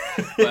left.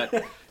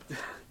 But...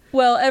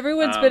 Well,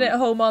 everyone's been at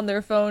home on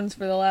their phones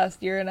for the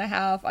last year and a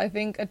half. I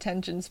think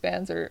attention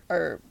spans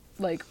are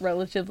like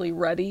relatively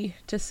ready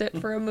to sit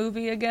for a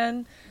movie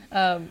again.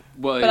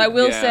 But I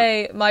will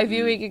say my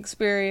viewing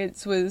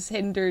experience was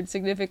hindered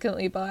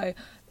significantly by,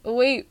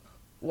 wait,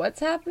 what's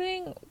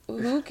happening?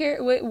 Who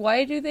cares? Wait,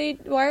 why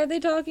are they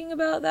talking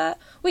about that?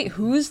 Wait,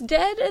 who's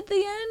dead at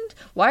the end?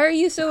 Why are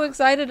you so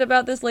excited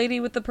about this lady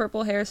with the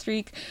purple hair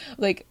streak?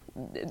 Like,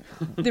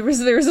 there was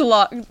a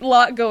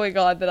lot going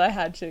on that I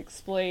had to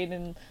explain.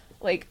 And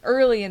like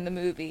early in the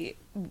movie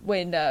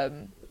when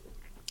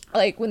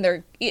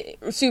they're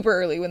super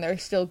early, when they're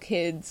still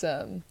kids,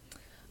 when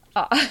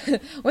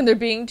they're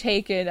being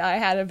taken, I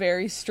had a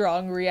very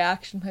strong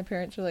reaction. My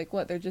parents were like,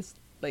 what? They're just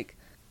like,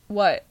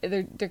 what?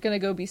 They're gonna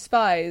go be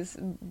spies.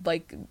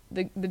 Like,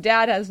 the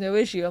dad has no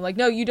issue. I'm like,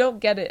 no, you don't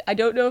get it. I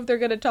don't know if they're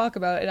gonna talk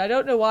about it. And I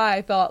don't know why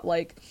I thought,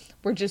 like,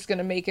 we're just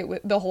gonna make it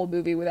with the whole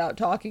movie without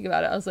talking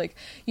about it. I was like,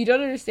 you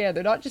don't understand.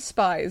 They're not just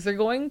spies. They're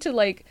going to,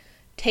 like,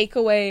 take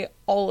away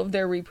all of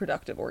their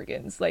reproductive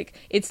organs. Like,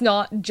 it's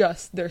not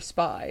just their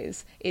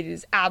spies. It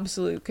is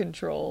absolute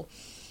control.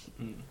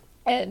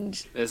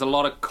 And there's a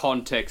lot of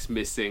context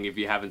missing if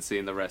you haven't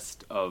seen the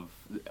rest of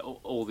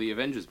all the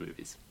Avengers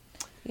movies.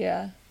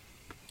 Yeah.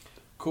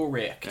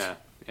 Correct.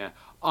 Yeah.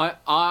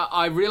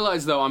 I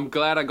realise, though, I'm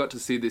glad I got to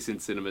see this in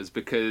cinemas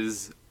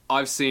because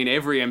I've seen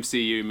every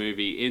MCU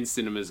movie in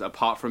cinemas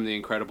apart from The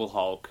Incredible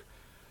Hulk,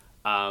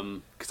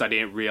 because I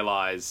didn't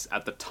realise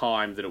at the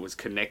time that it was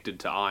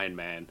connected to Iron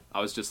Man. I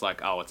was just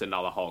like, oh, it's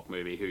another Hulk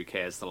movie, who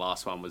cares? The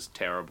last one was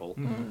terrible.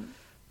 Mm-hmm.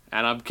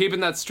 And I'm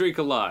keeping that streak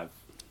alive.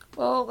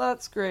 Well,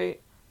 that's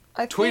great.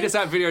 Tweet us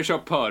at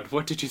VideoShopPod.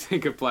 What did you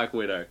think of Black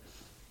Widow?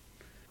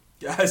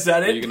 Is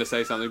that it? Are you going to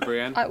say something,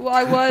 Brienne? I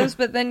was,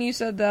 but then you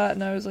said that,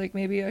 and I was like,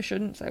 maybe I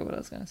shouldn't say what I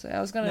was going to say.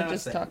 I was going to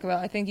just talk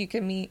about, I think you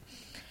can meet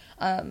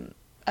at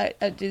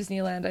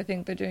Disneyland. I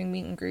think they're doing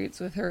meet and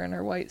greets with her in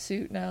her white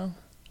suit now.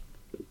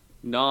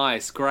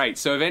 Nice, great.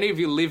 So if any of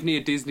you live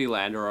near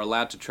Disneyland or are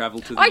allowed to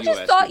travel to the US... I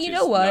just thought, you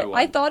know what?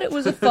 I thought it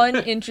was a fun,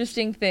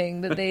 interesting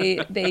thing that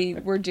they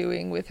were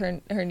doing with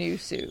her new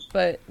suit,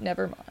 but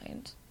never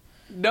mind.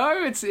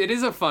 No, it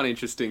is a fun,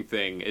 interesting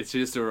thing. It's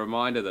just a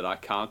reminder that I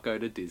can't go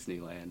to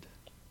Disneyland.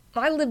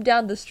 I live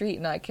down the street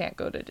and I can't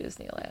go to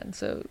Disneyland,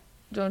 so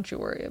don't you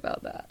worry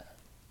about that.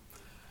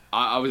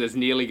 I was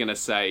nearly going to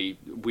say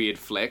weird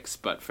flex,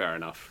 but fair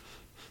enough.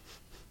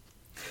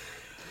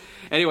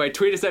 Anyway,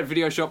 tweet us at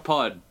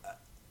VideoShopPod.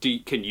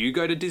 Can you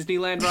go to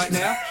Disneyland right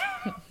now?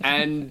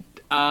 And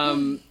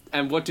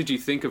what did you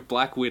think of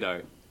Black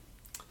Widow?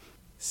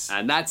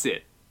 And that's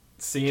it.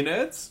 See you,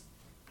 nerds?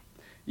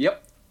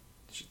 Yep.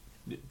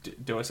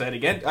 Do I say it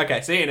again?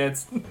 Okay, see you,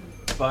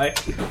 nerds. Bye.